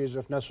casualties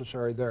if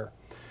necessary there.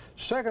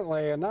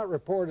 Secondly, and not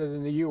reported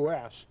in the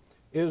U.S.,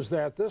 is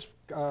that this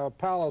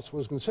palace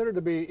was considered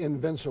to be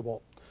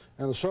invincible,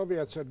 and the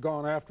Soviets had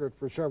gone after it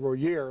for several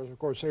years. Of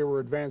course, they were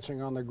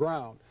advancing on the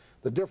ground.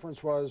 The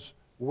difference was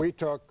we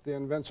took the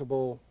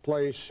invincible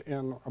place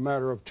in a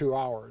matter of 2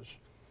 hours.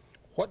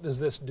 What does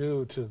this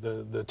do to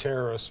the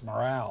terrorist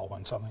morale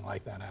when something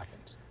like that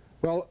happens?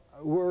 Well,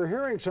 we're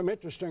hearing some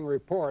interesting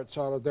reports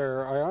out of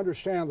there. I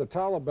understand the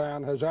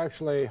Taliban has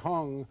actually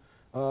hung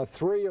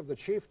 3 of the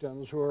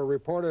chieftains who are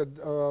reported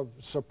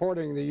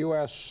supporting the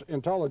U.S.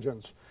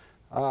 intelligence.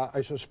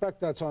 I suspect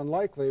that's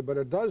unlikely, but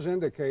it does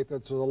indicate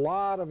that there's a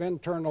lot of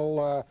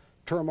internal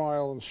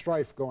turmoil and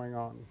strife going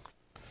on.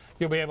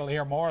 You'll be able to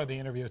hear more of the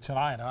interview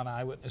tonight on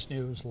Eyewitness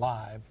News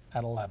Live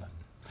at 11.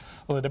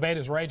 Well, the debate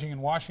is raging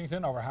in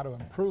Washington over how to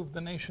improve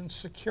the nation's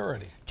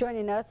security.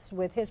 Joining us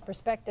with his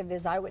perspective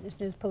is Eyewitness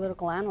News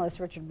political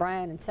analyst Richard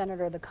Bryan, and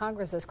Senator. The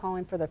Congress is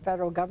calling for the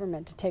federal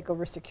government to take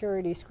over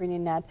security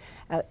screening at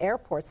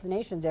airports, the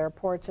nation's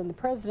airports, and the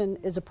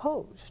president is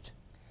opposed.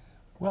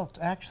 Well,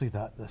 actually,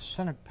 the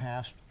Senate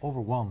passed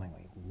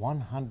overwhelmingly,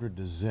 100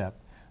 to zip,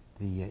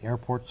 the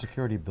airport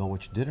security bill,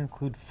 which did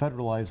include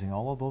federalizing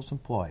all of those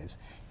employees.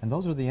 And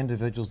those are the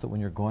individuals that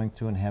when you're going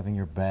through and having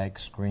your bag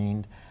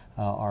screened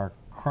are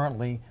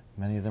currently,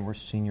 many of them were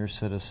senior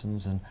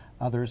citizens and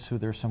others who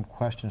there's some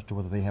questions to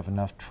whether they have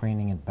enough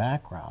training and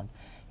background.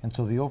 And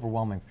so the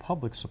overwhelming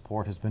public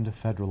support has been to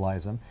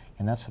federalize them,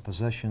 and that's the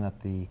position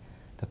that the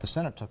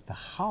Senate took. The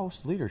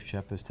House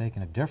leadership has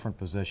taken a different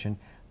position.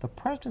 The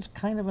president's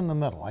kind of in the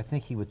middle. I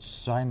think he would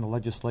sign the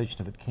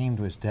legislation if it came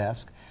to his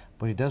desk,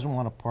 but he doesn't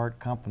want to part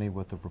company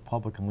with the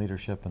Republican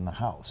leadership in the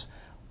House.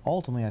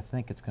 Ultimately, I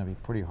think it's going to be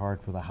pretty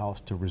hard for the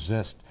House to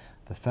resist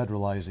the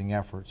federalizing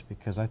efforts,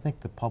 because I think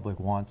the public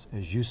wants,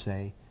 as you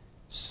say,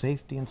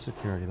 safety and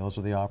security. Those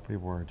are the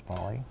operative words,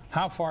 Polly.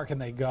 How far can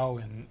they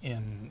go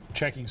in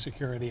checking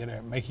security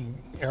and making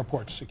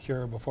airports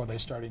secure before they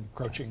start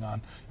encroaching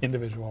on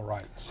individual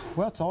rights?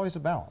 Well, it's always a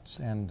balance,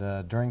 and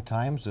during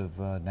times of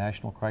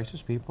national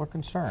crisis, people are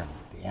concerned.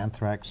 The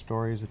anthrax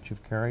stories that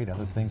you've carried,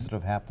 other things that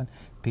have happened,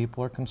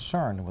 people are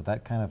concerned. And with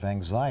that kind of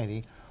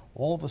anxiety,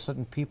 all of a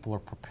sudden people are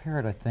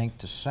prepared, I think,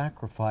 to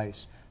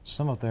sacrifice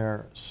some of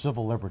their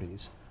civil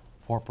liberties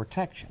for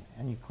protection.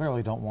 And you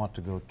clearly don't want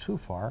to go too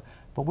far,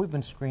 but we've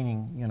been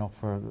screening, you know,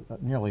 for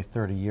nearly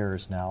 30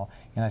 years now,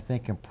 and I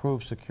think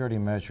improved security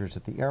measures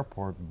at the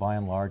airport, by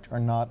and large, are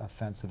not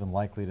offensive and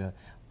likely to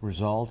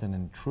result in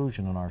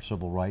intrusion on our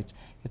civil rights.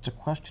 It's a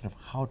question of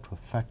how to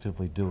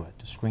effectively do it,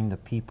 to screen the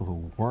people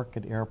who work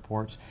at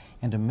airports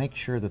and to make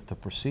sure that the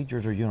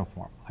procedures are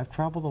uniform. I've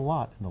traveled a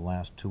lot in the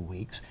last 2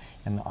 weeks,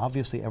 and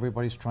obviously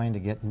everybody's trying to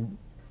get,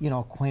 you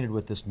know, acquainted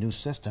with this new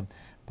system,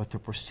 but the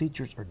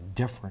procedures are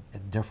different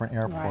at different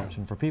airports. Right.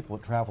 And for people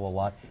that travel a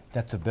lot,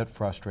 that's a bit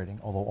frustrating,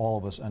 although all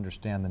of us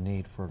understand the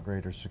need for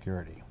greater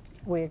security.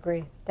 We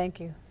agree. Thank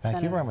you, Thank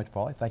Senator. you very much,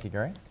 Paulie. Thank you,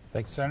 Gary.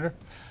 Thanks, Senator.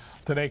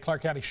 Today,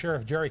 Clark County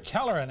Sheriff Jerry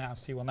Keller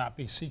announced he will not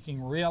be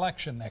seeking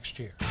re-election next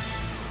year.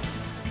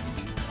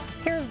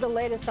 Here's the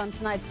latest on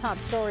tonight's top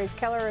stories.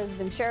 Keller has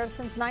been sheriff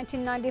since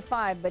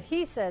 1995, but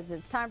he says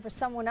it's time for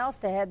someone else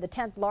to head the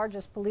 10th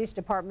largest police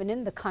department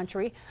in the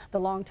country. The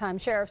longtime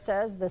sheriff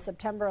says the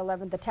September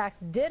 11th attacks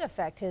did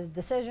affect his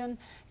decision.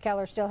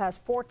 Keller still has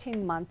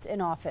 14 months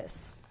in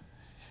office.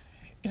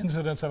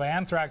 Incidents of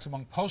anthrax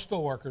among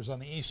postal workers on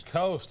the East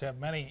Coast have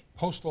many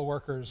postal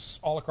workers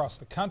all across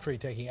the country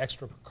taking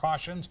extra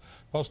precautions.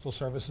 Postal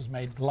Service has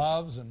made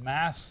gloves and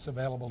masks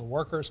available to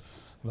workers.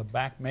 The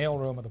back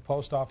mailroom of the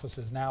post office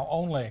is now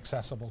only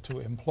accessible to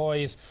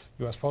employees.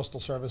 U.S. Postal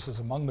Service is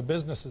among the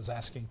businesses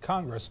asking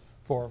Congress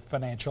for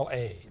financial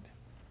aid.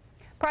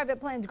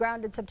 Private planes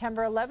grounded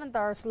September 11th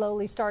are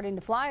slowly starting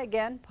to fly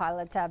again.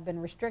 Pilots have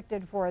been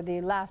restricted for the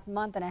last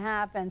month and a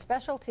half, and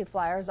specialty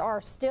flyers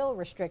are still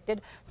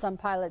restricted. Some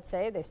pilots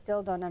say they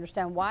still don't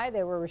understand why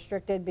they were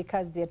restricted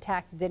because the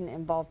attacks didn't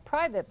involve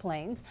private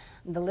planes.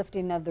 The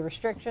lifting of the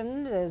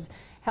restrictions is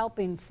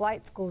helping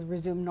flight schools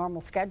resume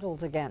normal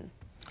schedules again.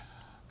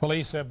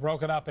 Police have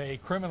broken up a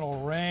criminal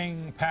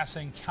ring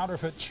passing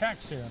counterfeit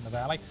checks here in the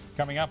valley.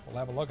 Coming up, we'll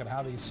have a look at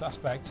how these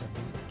suspects have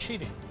been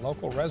cheating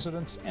local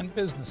residents and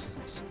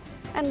businesses.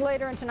 And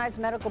later in tonight's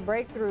medical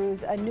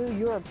breakthroughs, a new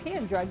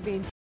European drug being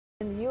tested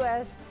in the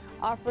U.S.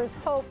 offers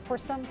hope for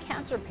some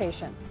cancer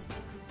patients.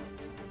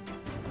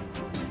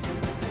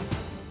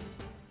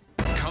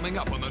 Coming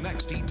up on the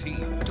next ET,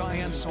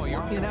 Diane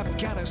Sawyer in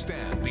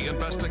Afghanistan, the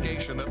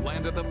investigation that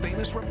landed the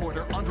famous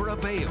reporter under a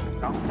veil.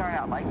 I'll start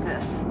out like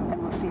this, and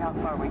we'll see how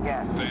far we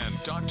get. Then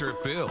Dr.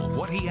 Phil,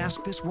 what he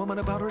asked this woman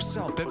about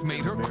herself that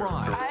made her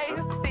cry. I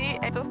see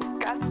a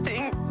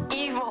disgusting,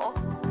 evil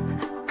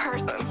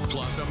person.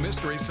 Plus a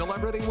mystery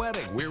celebrity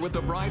wedding. We're with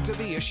the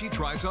bride-to-be as she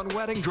tries on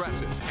wedding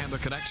dresses. And the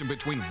connection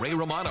between Ray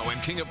Romano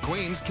and King of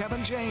Queens,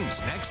 Kevin James.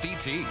 Next ET.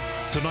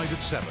 Tonight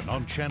at 7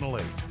 on Channel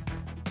 8.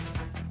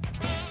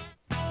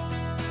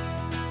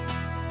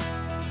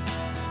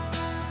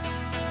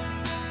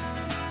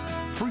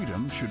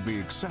 Freedom should be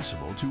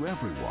accessible to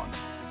everyone.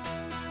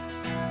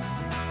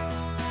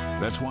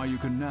 That's why you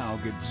can now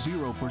get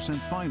 0%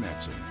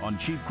 financing on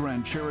Jeep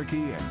Grand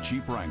Cherokee and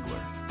Jeep Wrangler.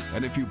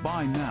 And if you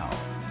buy now,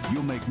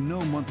 you'll make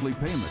no monthly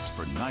payments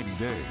for 90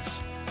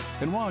 days.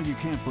 And while you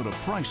can't put a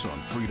price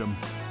on freedom,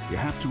 you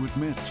have to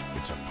admit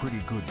it's a pretty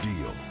good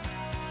deal.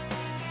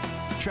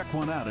 Check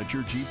one out at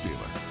your Jeep dealer.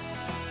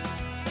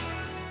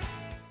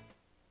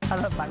 I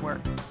love my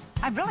work.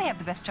 I really have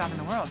the best job in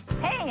the world.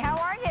 Hey, how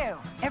are you?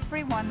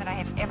 Everyone that I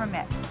have ever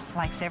met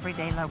likes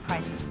everyday low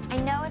prices. I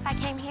know if I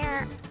came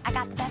here, I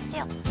got the best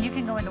deal. You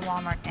can go into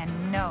Walmart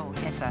and know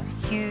it's a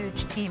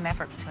huge team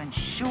effort to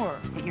ensure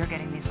that you're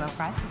getting these low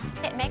prices.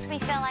 It makes me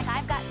feel like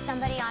I've got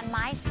somebody on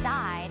my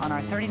side. On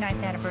our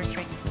 39th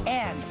anniversary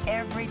and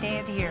every day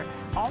of the year,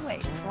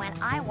 always. When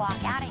I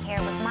walk out of here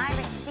with my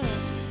receipt,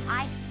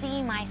 I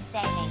see my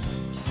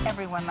savings.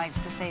 Everyone likes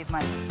to save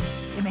money.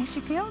 It makes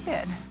you feel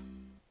good.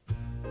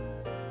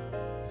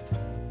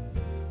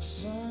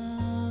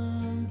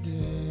 Someday,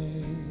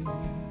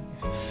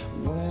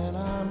 when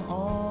I'm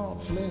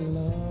awfully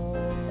low,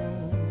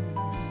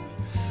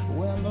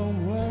 when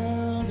the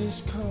world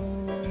is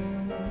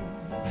cold,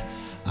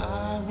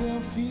 I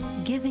will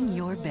feel. Giving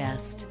your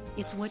best.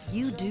 It's what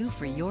you do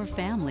for your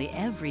family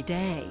every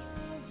day.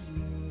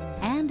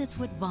 And it's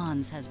what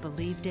Vons has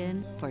believed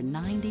in for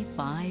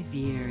 95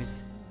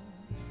 years.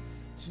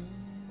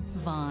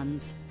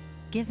 Vons,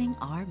 giving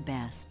our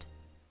best.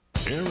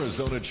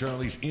 Arizona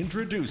Charlie's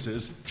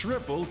introduces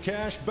Triple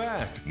Cash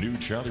Back. New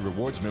Charlie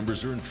Rewards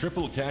members earn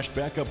triple cash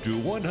back up to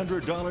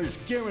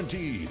 $100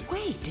 guaranteed.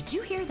 Wait, did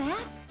you hear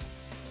that?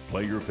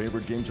 Play your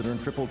favorite games and earn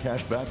triple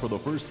cash back for the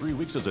first 3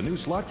 weeks as a new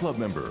Slot Club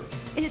member.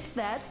 It's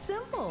that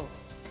simple.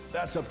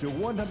 That's up to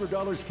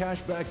 $100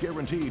 cash back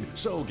guaranteed.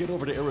 So get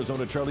over to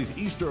Arizona Charlie's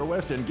East or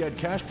West and get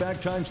cash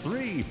back times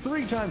 3.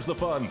 3 times the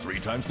fun, 3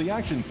 times the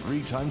action,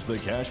 3 times the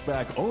cash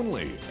back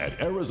only at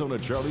Arizona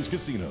Charlie's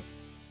Casino.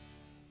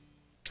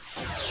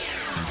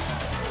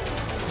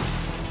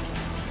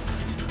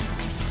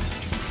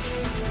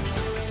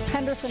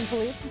 Henderson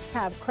police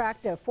have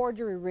cracked a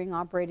forgery ring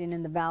operating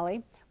in the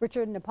valley.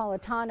 Richard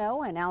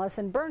Napolitano and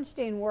Allison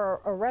Bernstein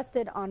were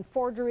arrested on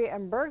forgery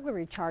and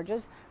burglary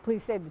charges.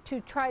 Police say the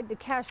two tried to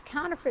cash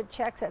counterfeit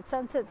checks at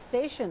Sunset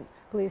Station.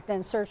 Police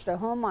then searched a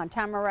home on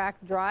Tamarack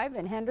Drive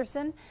in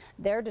Henderson.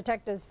 There,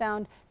 detectives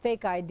found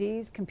fake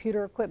IDs,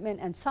 computer equipment,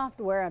 and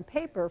software and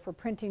paper for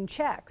printing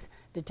checks.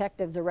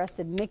 Detectives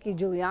arrested Mickey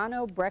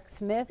Giuliano, Breck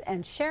Smith,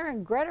 and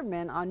Sharon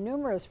Gretterman on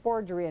numerous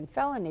forgery and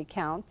felony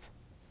counts.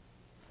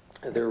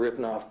 They're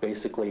ripping off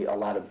basically a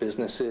lot of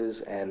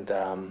businesses and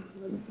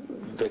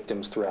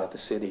victims throughout the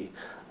city.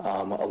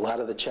 A lot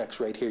of the checks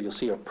right here, you'll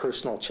see are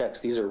personal checks.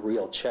 These are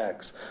real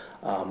checks.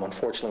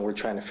 Unfortunately, we're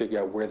trying to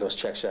figure out where those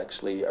checks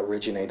actually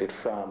originated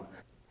from.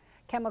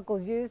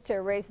 Chemicals used to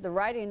erase the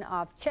writing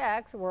off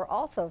checks were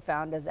also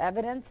found as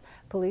evidence.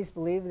 Police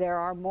believe there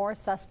are more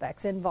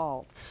suspects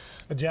involved.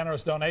 A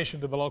generous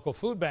donation to the local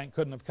food bank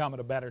couldn't have come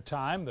at a better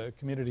time. The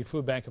Community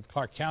Food Bank of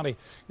Clark County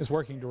is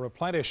working to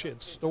replenish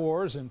its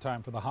stores in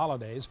time for the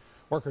holidays.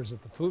 Workers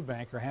at the food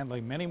bank are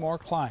handling many more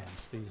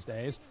clients these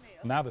days.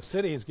 And now the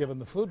city has given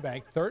the food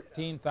bank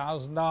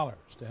 $13,000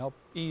 to help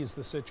ease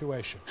the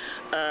situation.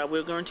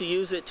 We're going to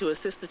use it to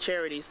assist the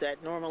charities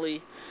that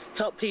normally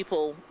help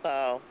people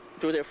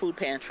through their food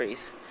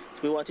pantries.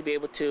 We want to be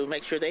able to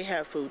make sure they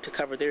have food to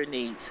cover their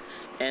needs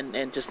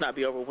and just not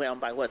be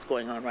overwhelmed by what's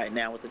going on right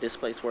now with the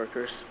displaced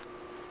workers.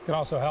 You can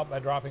also help by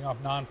dropping off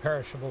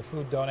non-perishable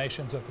food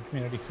donations at the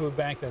Community Food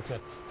Bank. That's at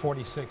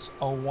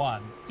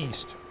 4601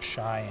 East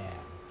Cheyenne.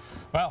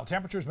 Well,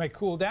 temperatures may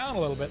cool down a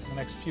little bit in the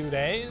next few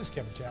days.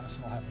 Kevin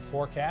Janison will have the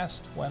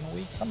forecast when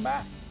we come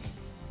back.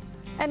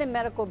 And in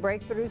medical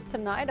breakthroughs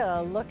tonight,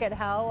 a look at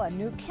how a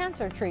new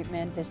cancer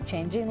treatment is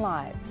changing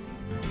lives.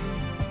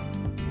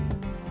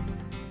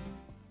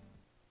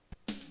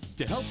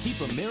 To help keep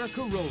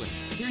America rolling,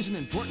 here's an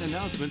important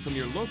announcement from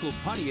your local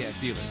Pontiac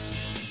dealers.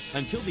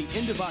 Until the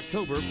end of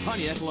October,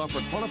 Pontiac will offer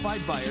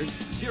qualified buyers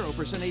 0%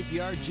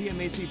 APR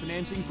GMAC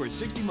financing for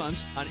 60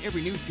 months on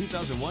every new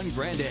 2001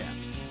 Grand Am,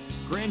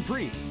 Grand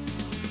Prix,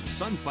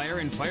 Sunfire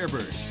and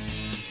Firebird,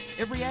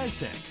 every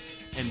Aztec,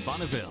 and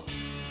Bonneville.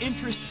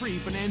 Interest-free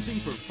financing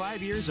for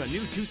 5 years on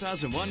new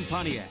 2001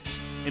 Pontiacs.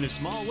 In a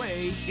small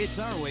way, it's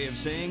our way of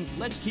saying,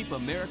 let's keep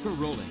America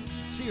rolling.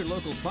 See your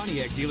local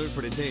Pontiac dealer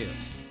for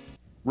details.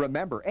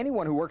 Remember,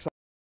 anyone who works on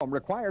home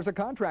requires a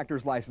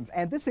contractor's license,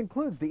 and this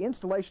includes the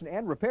installation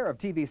and repair of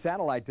TV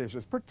satellite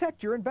dishes.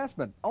 Protect your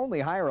investment.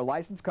 Only hire a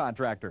licensed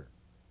contractor.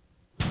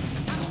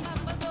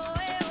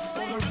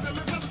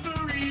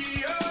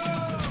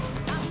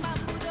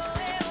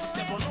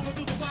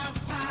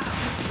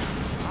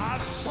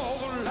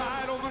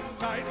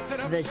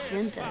 The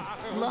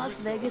Shintas, Las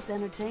Vegas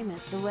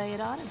entertainment the way it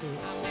ought to be.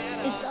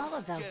 It's all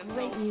about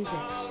great music,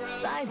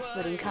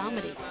 side-splitting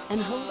comedy, and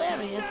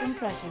hilarious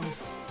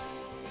impressions.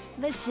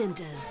 The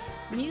Shintas,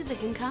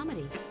 music and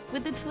comedy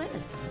with a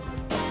twist.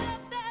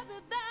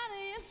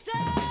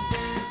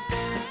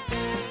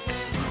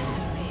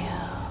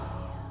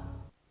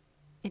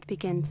 It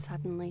begins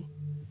suddenly.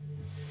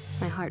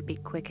 My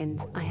heartbeat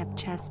quickens. I have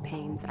chest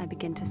pains. I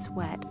begin to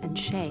sweat and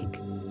shake.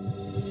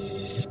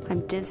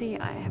 I'm dizzy.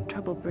 I have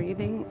trouble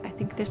breathing. I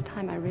think this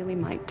time I really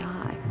might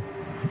die.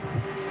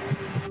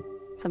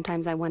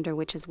 Sometimes I wonder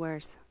which is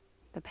worse,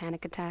 the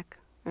panic attack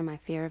or my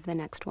fear of the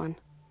next one.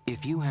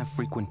 If you have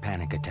frequent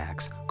panic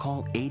attacks,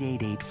 call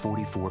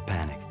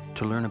 888-44-PANIC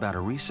to learn about a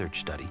research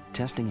study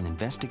testing an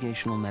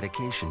investigational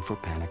medication for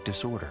panic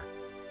disorder.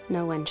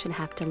 No one should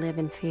have to live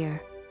in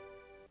fear.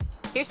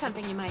 Here's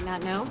something you might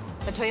not know.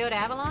 The Toyota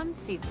Avalon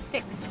seats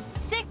 6.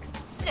 6.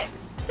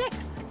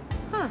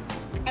 Huh.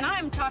 And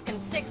I'm talking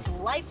 6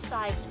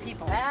 life-sized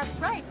people. That's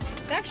right.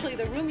 It's actually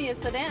the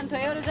roomiest sedan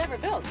Toyota's ever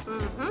built.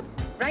 Mm-hmm.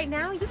 Right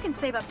now, you can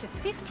save up to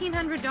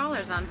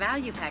 $1,500 on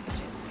value packages.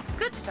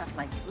 Good stuff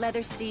like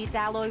leather seats,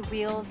 alloy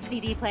wheels,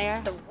 CD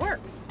player, the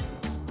works.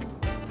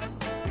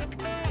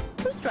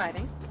 Who's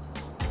driving?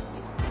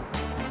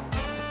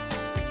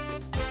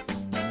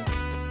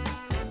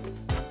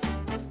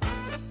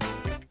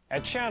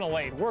 At Channel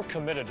 8, we're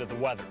committed to the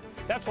weather.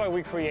 That's why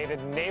we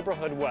created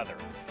Neighborhood Weather.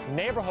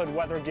 Neighborhood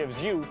Weather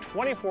gives you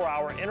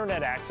 24-hour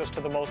internet access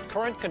to the most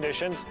current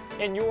conditions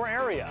in your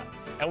area.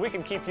 And we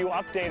can keep you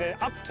updated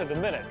up to the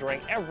minute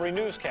during every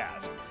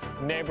newscast.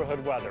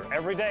 Neighborhood Weather,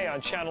 every day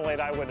on Channel 8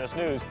 Eyewitness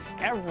News,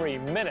 every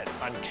minute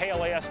on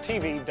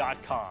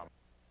KLAS-TV.com.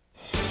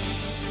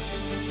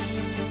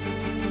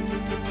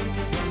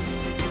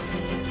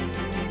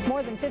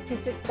 More than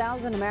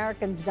 56,000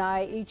 Americans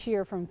die each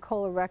year from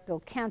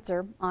colorectal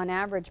cancer. On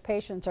average,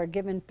 patients are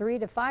given 3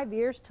 to 5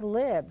 years to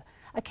live.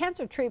 A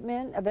cancer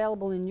treatment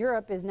available in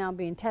Europe is now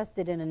being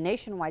tested in a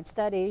nationwide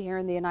study here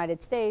in the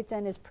United States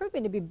and is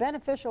proving to be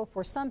beneficial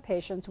for some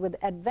patients with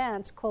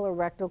advanced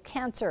colorectal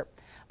cancer.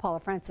 Paula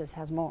Francis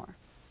has more.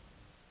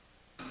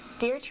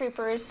 Dear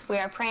troopers, we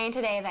are praying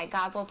today that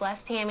God will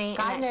bless Tammy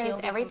and that she knows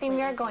everything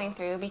we are going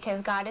through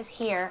because God is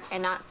here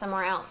and not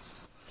somewhere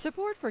else.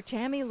 Support for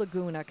Tammy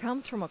Laguna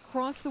comes from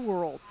across the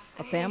world.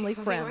 A family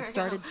friend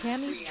started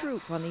Tammy's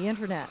Troop on the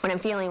internet. When I'm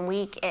feeling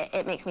weak,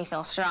 it makes me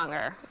feel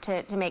stronger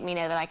to make me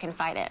know that I can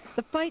fight it.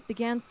 The fight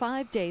began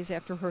 5 days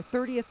after her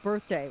 30th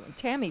birthday when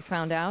Tammy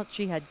found out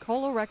she had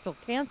colorectal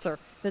cancer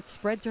that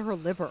spread to her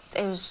liver.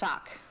 It was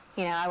shock.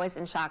 You know, I was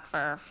in shock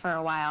for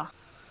a while.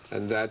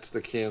 And that's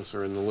the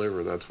cancer in the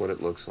liver. That's what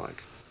it looks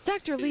like.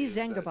 Dr. Lee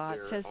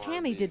Zengabot says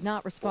Tammy did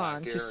not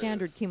respond to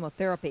standard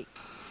chemotherapy.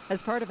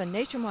 As part of a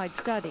nationwide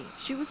study,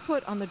 she was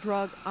put on the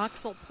drug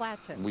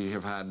oxaliplatin. We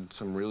have had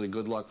some really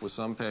good luck with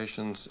some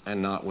patients and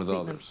not with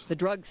others. The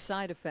drug's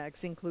side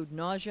effects include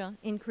nausea,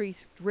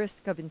 increased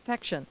risk of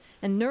infection,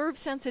 and nerve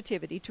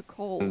sensitivity to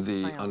cold. And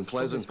the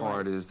unpleasant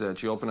part is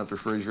that you open up the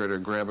refrigerator,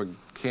 grab a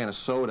can of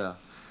soda,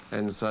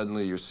 and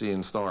suddenly you're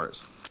seeing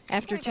stars.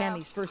 After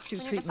Tammy's first 2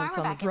 treatments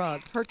on the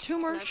drug, her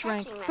tumor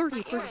shrank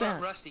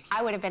 30%.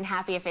 I would have been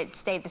happy if it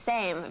stayed the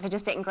same. If it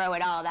just didn't grow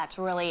at all, that's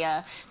really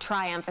a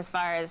triumph as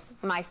far as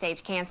my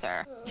stage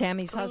cancer.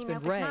 Tammy's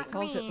husband, Ray,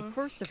 calls it the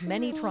first of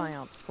many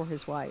triumphs for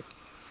his wife.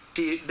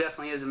 She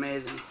definitely is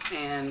amazing,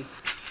 and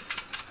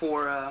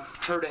for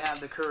her to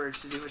have the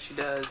courage to do what she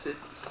does, it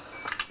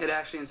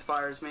actually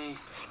inspires me.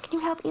 Can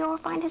you help Eeyore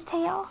find his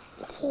tail?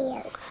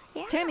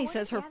 Yeah, Tammy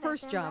says her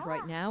first job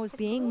right now is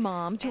being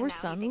mom to her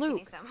son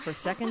Luke. Her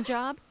second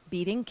job,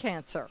 beating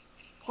cancer.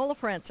 Paula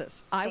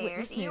Francis,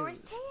 Eyewitness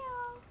News.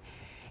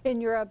 In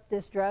Europe,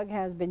 this drug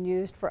has been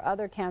used for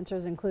other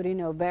cancers,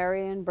 including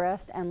ovarian,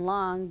 breast, and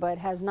lung, but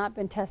has not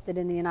been tested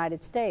in the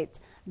United States.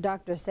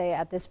 Doctors say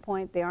at this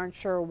point they aren't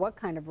sure what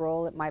kind of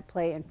role it might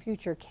play in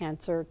future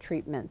cancer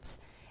treatments.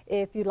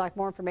 If you'd like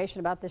more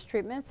information about this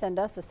treatment, send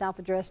us a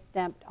self-addressed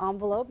stamped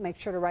envelope. Make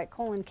sure to write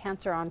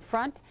 :cancer on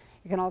front.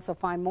 You can also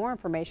find more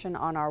information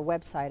on our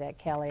website at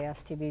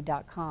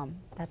KLAS-TV.com.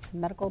 That's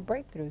Medical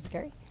Breakthroughs,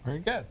 Gary. Very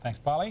good. Thanks,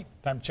 Polly.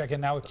 Time to check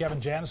in now with Kevin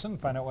Janison,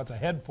 find out what's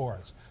ahead for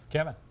us.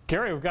 Kevin.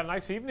 Gary, we've got a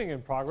nice evening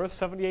in progress.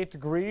 78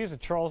 degrees at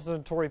Charleston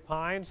and Torrey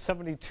Pines,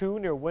 72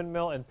 near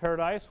Windmill and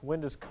Paradise.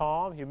 Wind is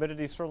calm,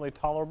 humidity certainly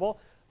tolerable.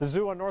 The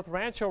zoo on North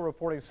Rancho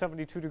reporting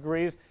 72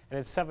 degrees, and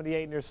it's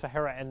 78 near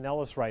Sahara and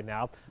Nellis right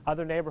now.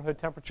 Other neighborhood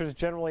temperatures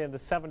generally in the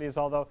 70s,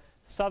 although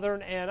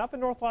southern and up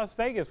in North Las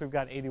Vegas, we've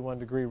got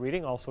 81-degree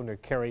reading, also near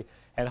Cary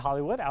and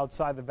Hollywood.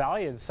 Outside the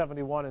valley is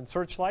 71 in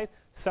Searchlight,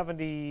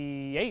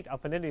 78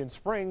 up in Indian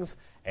Springs,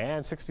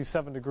 and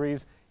 67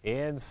 degrees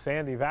in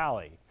Sandy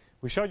Valley.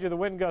 We showed you the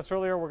wind gusts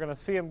earlier. We're going to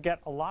see them get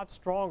a lot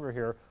stronger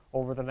here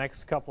over the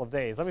next couple of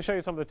days. Let me show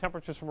you some of the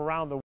temperatures from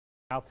around the world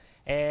now.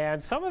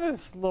 And some of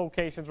these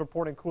locations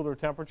reporting cooler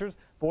temperatures.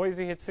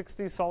 Boise hit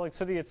 60, Salt Lake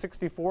City at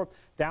 64,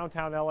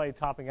 downtown LA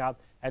topping out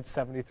at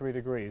 73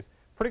 degrees.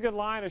 Pretty good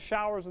line of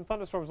showers and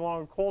thunderstorms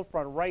along the cold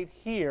front right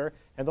here,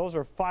 and those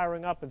are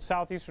firing up in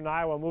southeastern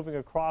Iowa, moving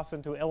across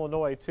into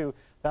Illinois too.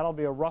 That'll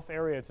be a rough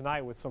area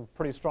tonight with some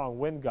pretty strong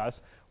wind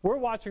gusts. We're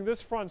watching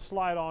this front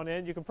slide on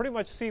in. You can pretty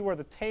much see where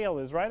the tail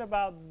is, right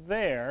about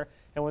there,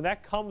 and when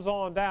that comes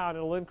on down,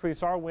 it'll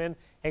increase our wind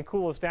and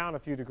cool us down a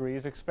few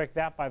degrees. Expect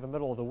that by the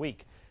middle of the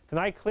week.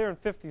 Tonight, clear and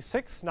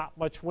 56, not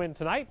much wind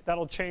tonight.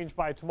 That'll change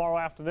by tomorrow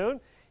afternoon.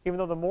 Even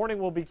though the morning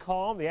will be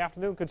calm, the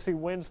afternoon could see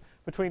winds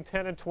between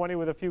 10 and 20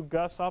 with a few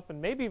gusts up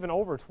and maybe even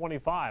over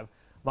 25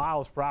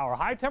 miles per hour.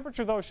 High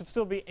temperature, though, should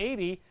still be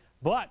 80,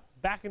 but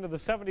back into the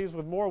 70s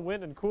with more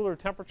wind and cooler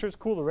temperatures,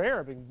 cooler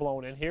air being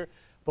blown in here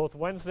both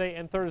Wednesday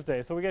and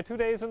Thursday. So we get 2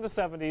 days in the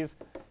 70s,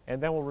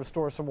 and then we'll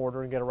restore some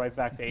order and get it right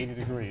back to 80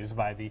 degrees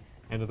by the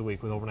end of the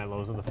week with overnight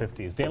lows in the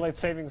 50s. Daylight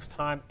savings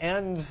time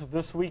ends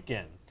this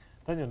weekend.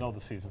 Then you'll know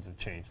the seasons have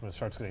changed when it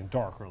starts getting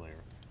dark earlier.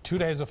 2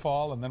 days of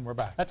fall, and then we're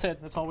back. That's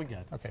it. That's all we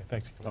get. Okay,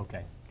 thanks.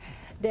 Okay.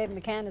 Dave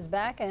McCann is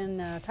back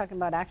and talking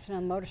about action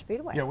on Motor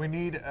Speedway. Yeah, we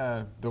need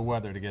the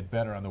weather to get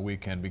better on the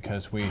weekend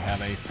because we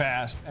have a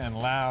fast and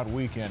loud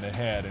weekend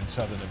ahead in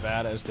southern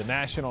Nevada as the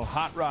National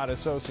Hot Rod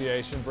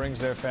Association brings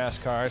their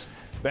fast cars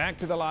back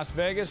to the Las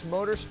Vegas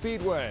Motor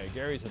Speedway.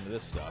 Gary's into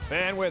this stuff.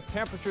 And with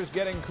temperatures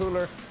getting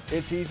cooler,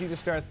 it's easy to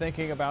start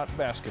thinking about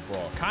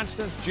basketball.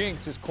 Constance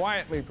Jinks is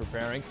quietly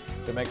preparing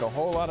to make a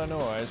whole lot of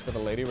noise for the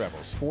Lady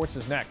Rebels. Sports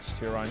is next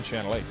here on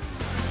Channel 8.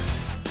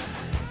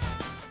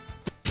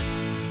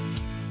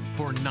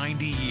 For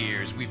 90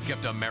 years, we've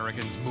kept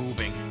Americans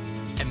moving,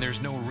 and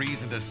there's no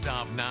reason to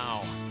stop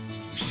now.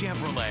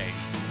 Chevrolet.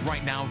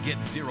 Right now, get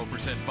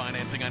 0%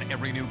 financing on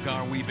every new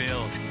car we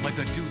build, like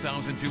the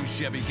 2002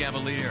 Chevy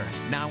Cavalier,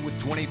 now with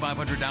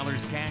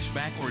 $2,500 cash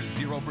back or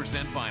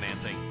 0%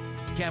 financing.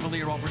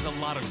 Cavalier offers a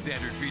lot of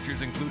standard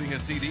features, including a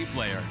CD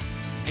player,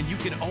 and you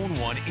can own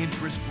one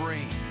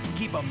interest-free.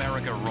 Keep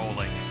America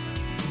rolling.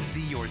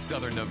 See your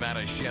Southern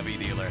Nevada Chevy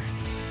dealer.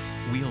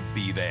 We'll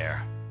be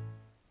there.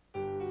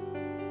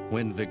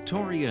 When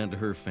Victoria and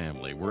her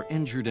family were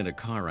injured in a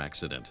car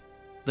accident,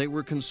 they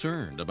were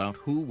concerned about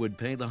who would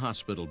pay the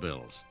hospital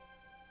bills.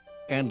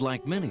 And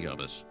like many of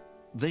us,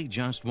 they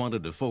just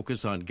wanted to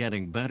focus on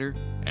getting better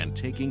and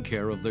taking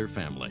care of their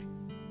family.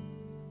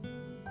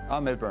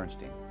 I'm Ed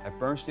Bernstein. At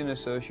Bernstein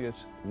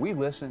Associates, we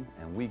listen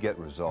and we get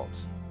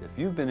results. If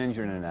you've been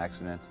injured in an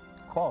accident,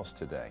 call us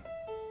today.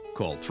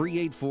 Call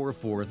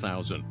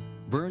 384-4000.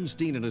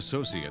 Bernstein and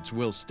Associates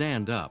will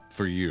stand up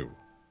for you.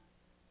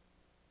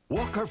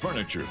 Walker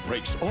Furniture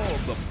breaks all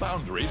the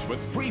boundaries with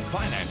free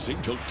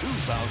financing till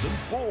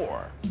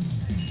 2004.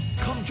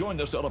 Come join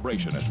the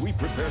celebration as we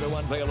prepare to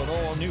unveil an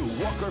all-new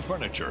Walker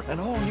Furniture. An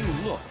all-new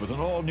look with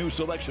an all-new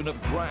selection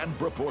of grand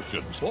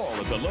proportions. All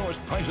at the lowest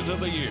prices of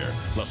the year.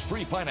 Plus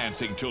free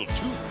financing till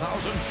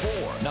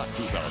 2004. Not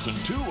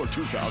 2002 or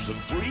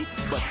 2003,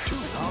 but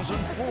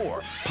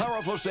 2004.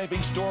 Powerful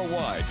savings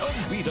store-wide.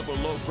 Unbeatable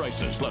low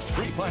prices. Plus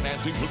free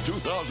financing till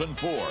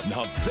 2004.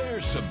 Now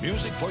there's some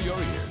music for your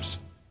ears.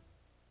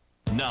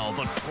 Now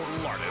the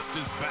total artist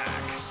is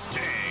back.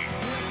 Sting.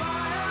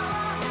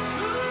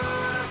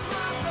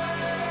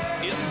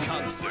 In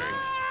concert.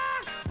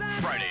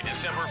 Friday,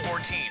 December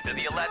 14th at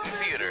the Aladdin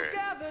Theater.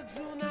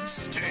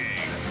 Sting.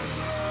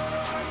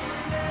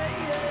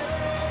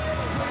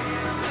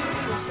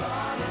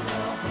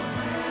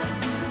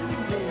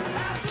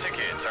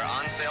 Tickets are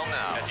on sale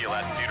now at the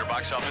Aladdin Theater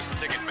box office and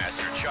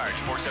Ticketmaster. Charge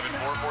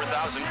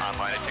 $474-4000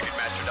 online at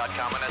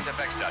Ticketmaster.com and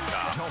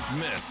SFX.com. Don't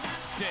miss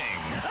Sting.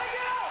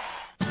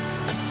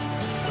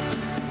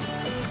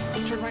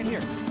 Turn right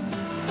here.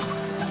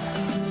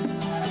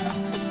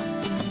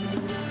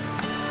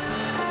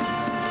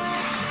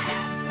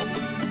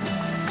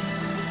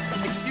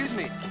 Excuse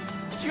me,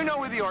 do you know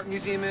where the art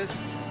museum is?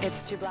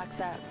 It's 2 blocks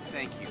up.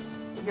 Thank you.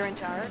 You're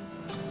into art?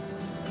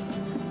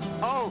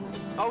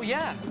 Oh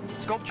yeah,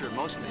 sculpture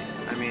mostly.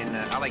 I mean,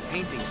 I like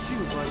paintings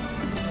too, but...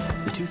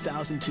 The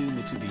 2002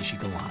 Mitsubishi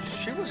Galant.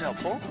 She was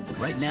helpful.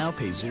 Right now,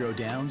 pay 0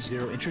 down,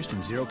 0 interest,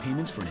 and 0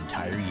 payments for an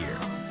entire year.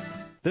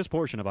 This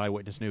portion of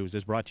Eyewitness News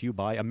is brought to you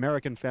by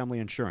American Family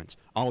Insurance.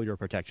 All your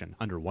protection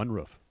under one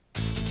roof.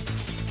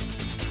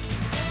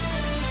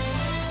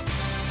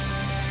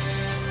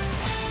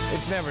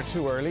 It's never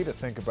too early to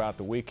think about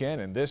the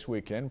weekend, and this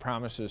weekend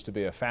promises to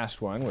be a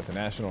fast one with the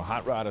National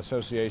Hot Rod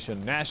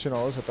Association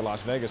Nationals at the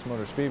Las Vegas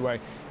Motor Speedway.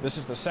 This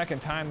is the second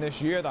time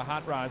this year the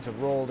hot rods have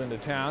rolled into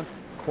town.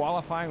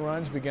 Qualifying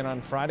runs begin on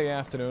Friday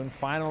afternoon.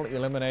 Final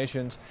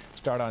eliminations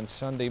start on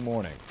Sunday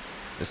morning.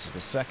 This is the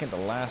second to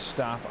last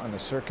stop on the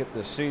circuit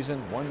this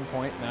season.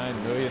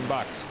 $1.9 million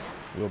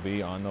will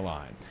be on the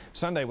line.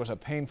 Sunday was a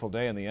painful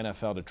day in the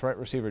NFL. Detroit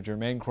receiver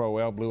Jermaine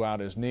Crowell blew out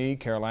his knee.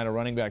 Carolina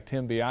running back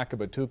Tim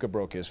Biakabatuka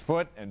broke his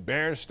foot. And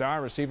Bears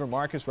star receiver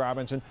Marcus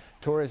Robinson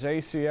tore his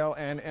ACL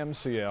and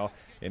MCL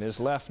in his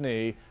left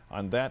knee.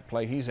 On that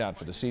play, he's out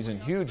for the season.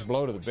 Huge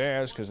blow to the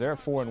Bears because they're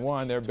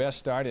 4-1, their best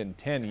start in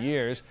 10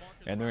 years,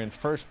 and they're in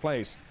first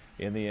place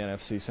in the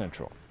NFC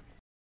Central.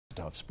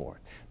 Tough sport.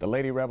 The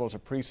Lady Rebels are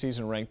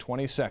preseason ranked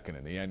 22nd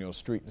in the annual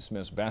Street and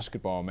Smith's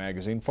basketball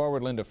magazine.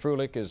 Forward Linda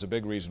Frulich is a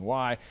big reason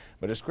why,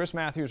 but as Chris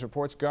Matthews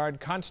reports,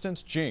 guard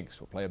Constance Jinks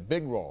will play a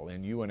big role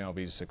in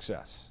UNLV's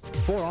success.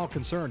 For all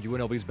concerned,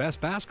 UNLV's best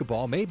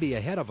basketball may be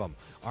ahead of them.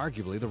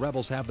 Arguably, the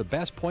Rebels have the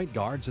best point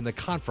guards in the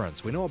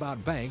conference. We know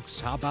about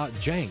Banks. How about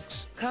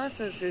Jenks?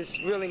 Constance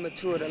has really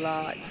matured a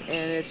lot,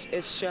 and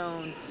it's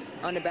shown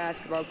on the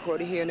basketball court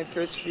here in the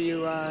first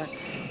few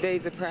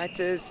days of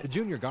practice. The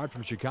junior guard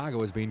from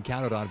Chicago is being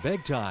counted on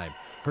big time.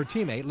 Her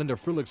teammate Linda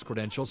Frulich's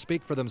credentials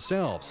speak for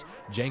themselves.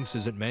 Jenks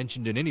isn't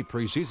mentioned in any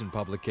preseason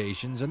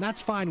publications, and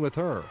that's fine with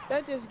her.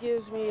 That just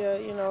gives me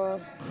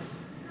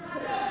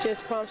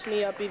just pumps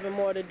me up even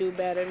more to do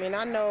better. I mean,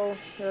 I know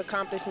the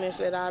accomplishments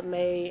that I've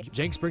made.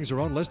 Jenks brings her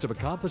own list of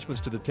accomplishments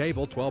to the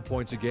table, 12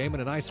 points a game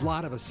and a nice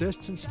lot of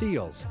assists and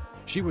steals.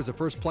 She was the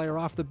first player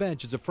off the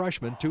bench as a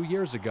freshman 2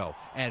 years ago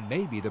and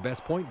may be the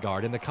best point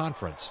guard in the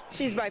conference.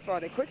 She's by far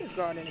the quickest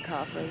guard in the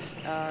conference.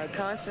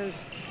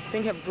 Constance, I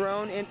think, have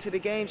grown into the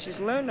game. She's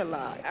learned a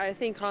lot. I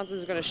think Constance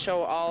is going to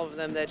show all of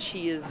them that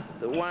she is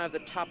one of the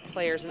top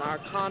players in our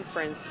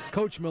conference.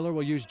 Coach Miller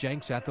will use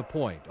Jenks at the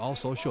point.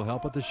 Also, she'll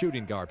help at the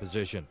shooting guard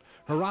position.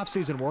 Her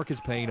off-season work is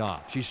paying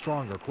off. She's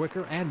stronger,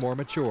 quicker, and more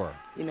mature.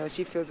 You know,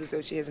 she feels as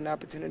though she has an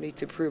opportunity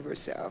to prove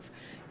herself.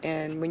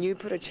 And when you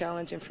put a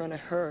challenge in front of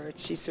her,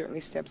 she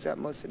certainly steps up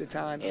most of the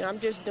time. And I'm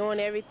just doing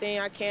everything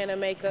I can to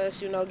make us,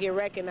 get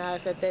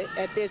recognized at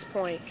this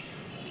point.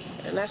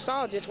 And that's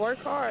all, just work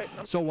hard.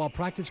 So while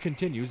practice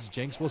continues,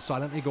 Jenks will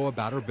silently go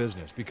about her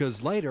business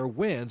because later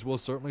wins will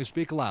certainly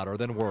speak louder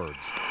than words.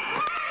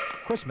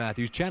 Chris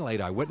Matthews, Channel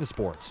 8 Eyewitness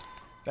Sports.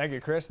 Thank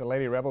you, Chris. The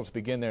Lady Rebels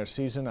begin their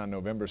season on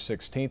November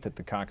 16th at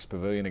the Cox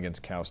Pavilion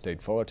against Cal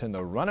State Fullerton.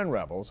 The Runnin'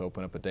 Rebels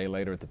open up a day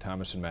later at the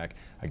Thomas & Mack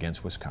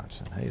against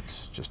Wisconsin. Hey,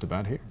 it's just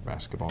about here,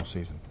 basketball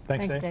season.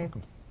 Thanks, Dave.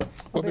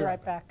 We'll be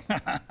right back.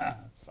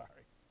 Sorry.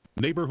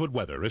 Neighborhood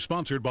Weather is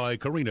sponsored by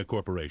Carina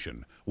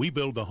Corporation. We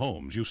build the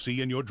homes you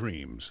see in your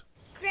dreams.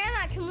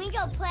 Grandma, can we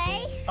go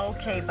play?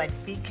 Okay, but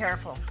be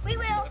careful. We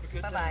will.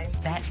 Bye-bye.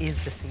 That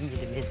is the Senior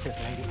Dimensions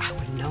lady. I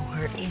would know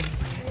her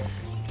anywhere.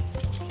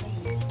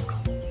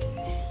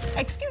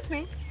 Excuse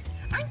me,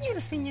 aren't you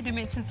the Senior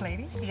Dimensions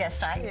lady?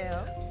 Yes, I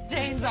am.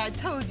 James, I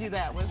told you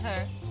that was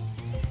her.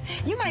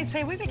 You might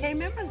say we became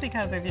members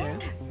because of you.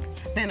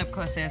 Then, of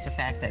course, there's the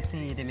fact that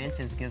Senior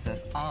Dimensions gives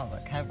us all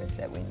the coverage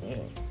that we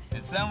need.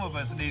 And some of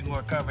us need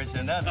more coverage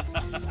than others.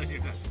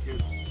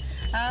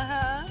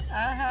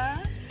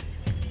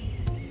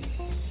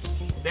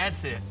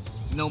 That's it.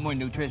 No more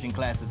nutrition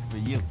classes for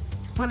you.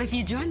 Well, if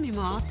you joined me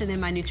more often in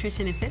my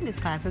nutrition and fitness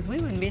classes, we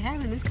wouldn't be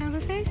having this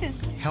conversation.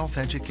 Health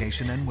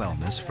education and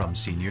wellness from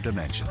Senior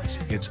Dimensions.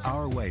 It's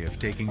our way of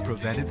taking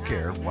preventive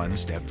care one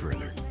step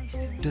further.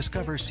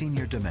 Discover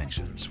Senior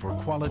Dimensions for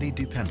quality,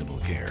 dependable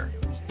care.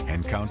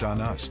 And count on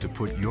us to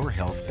put your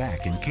health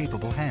back in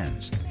capable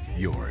hands.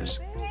 Yours.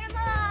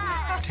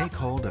 Take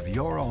hold of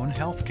your own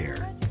health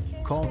care.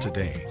 Call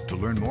today to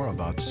learn more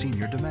about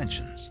Senior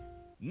Dimensions.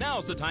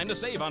 Now's the time to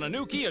save on a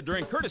new Kia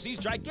during Courtesy's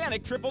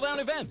gigantic triple down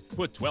event.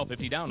 Put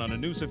 $1,250 down on a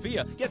new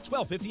Sophia, get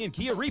 $1,250 in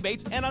Kia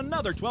rebates, and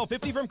another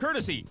 $1,250 from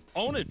Courtesy.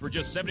 Own it for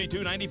just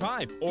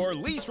 $72.95, or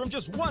lease from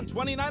just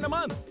 $129 a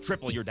month.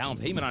 Triple your down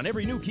payment on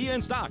every new Kia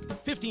in stock.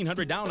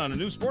 $1,500 down on a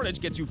new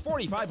Sportage gets you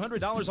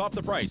 $4,500 off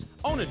the price.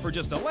 Own it for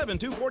just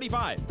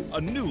 $11,245.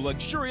 A new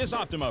luxurious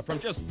Optima from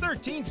just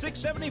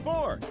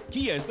 $13,674.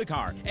 Kia is the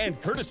car,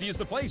 and Courtesy is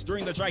the place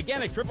during the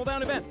gigantic triple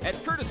down event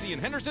at Courtesy in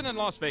Henderson and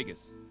Las Vegas.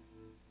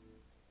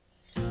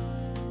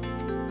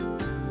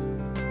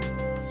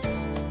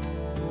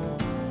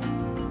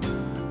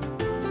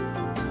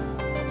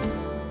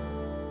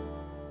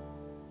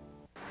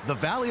 The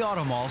Valley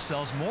Auto Mall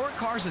sells more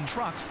cars and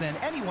trucks than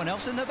anyone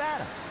else in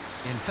Nevada.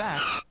 In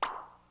fact,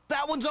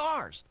 that one's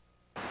ours.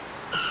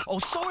 Oh,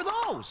 so are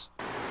those.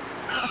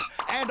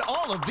 And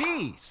all of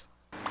these.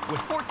 With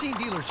 14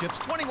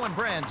 dealerships, 21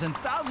 brands, and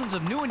thousands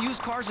of new and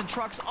used cars and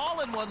trucks all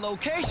in one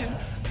location,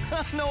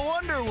 no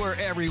wonder we're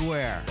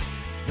everywhere.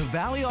 The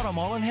Valley Auto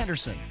Mall in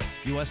Henderson,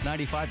 US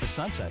 95 to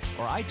Sunset,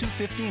 or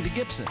I-215 to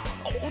Gibson.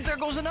 Oh, there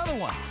goes another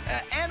one,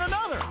 and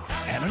another,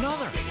 and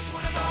another.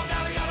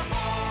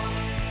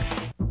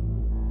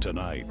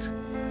 Tonight,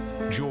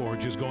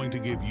 George is going to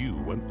give you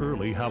an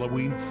early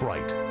Halloween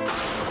fright.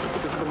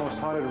 This is the most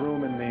haunted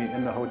room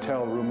in the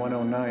hotel, room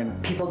 109.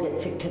 People get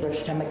sick to their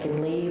stomach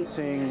and leave.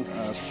 Seeing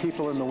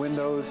people in the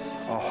windows,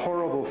 a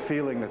horrible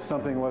feeling that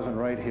something wasn't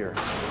right here.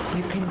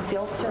 You can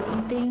feel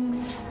certain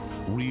things.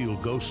 Real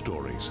ghost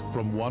stories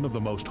from one of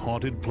the most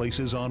haunted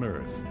places on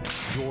Earth.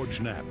 George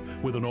Knapp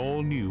with an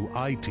all-new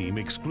I-Team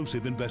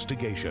exclusive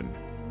investigation.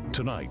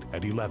 Tonight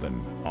at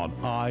 11 on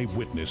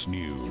Eyewitness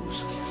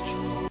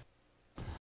News.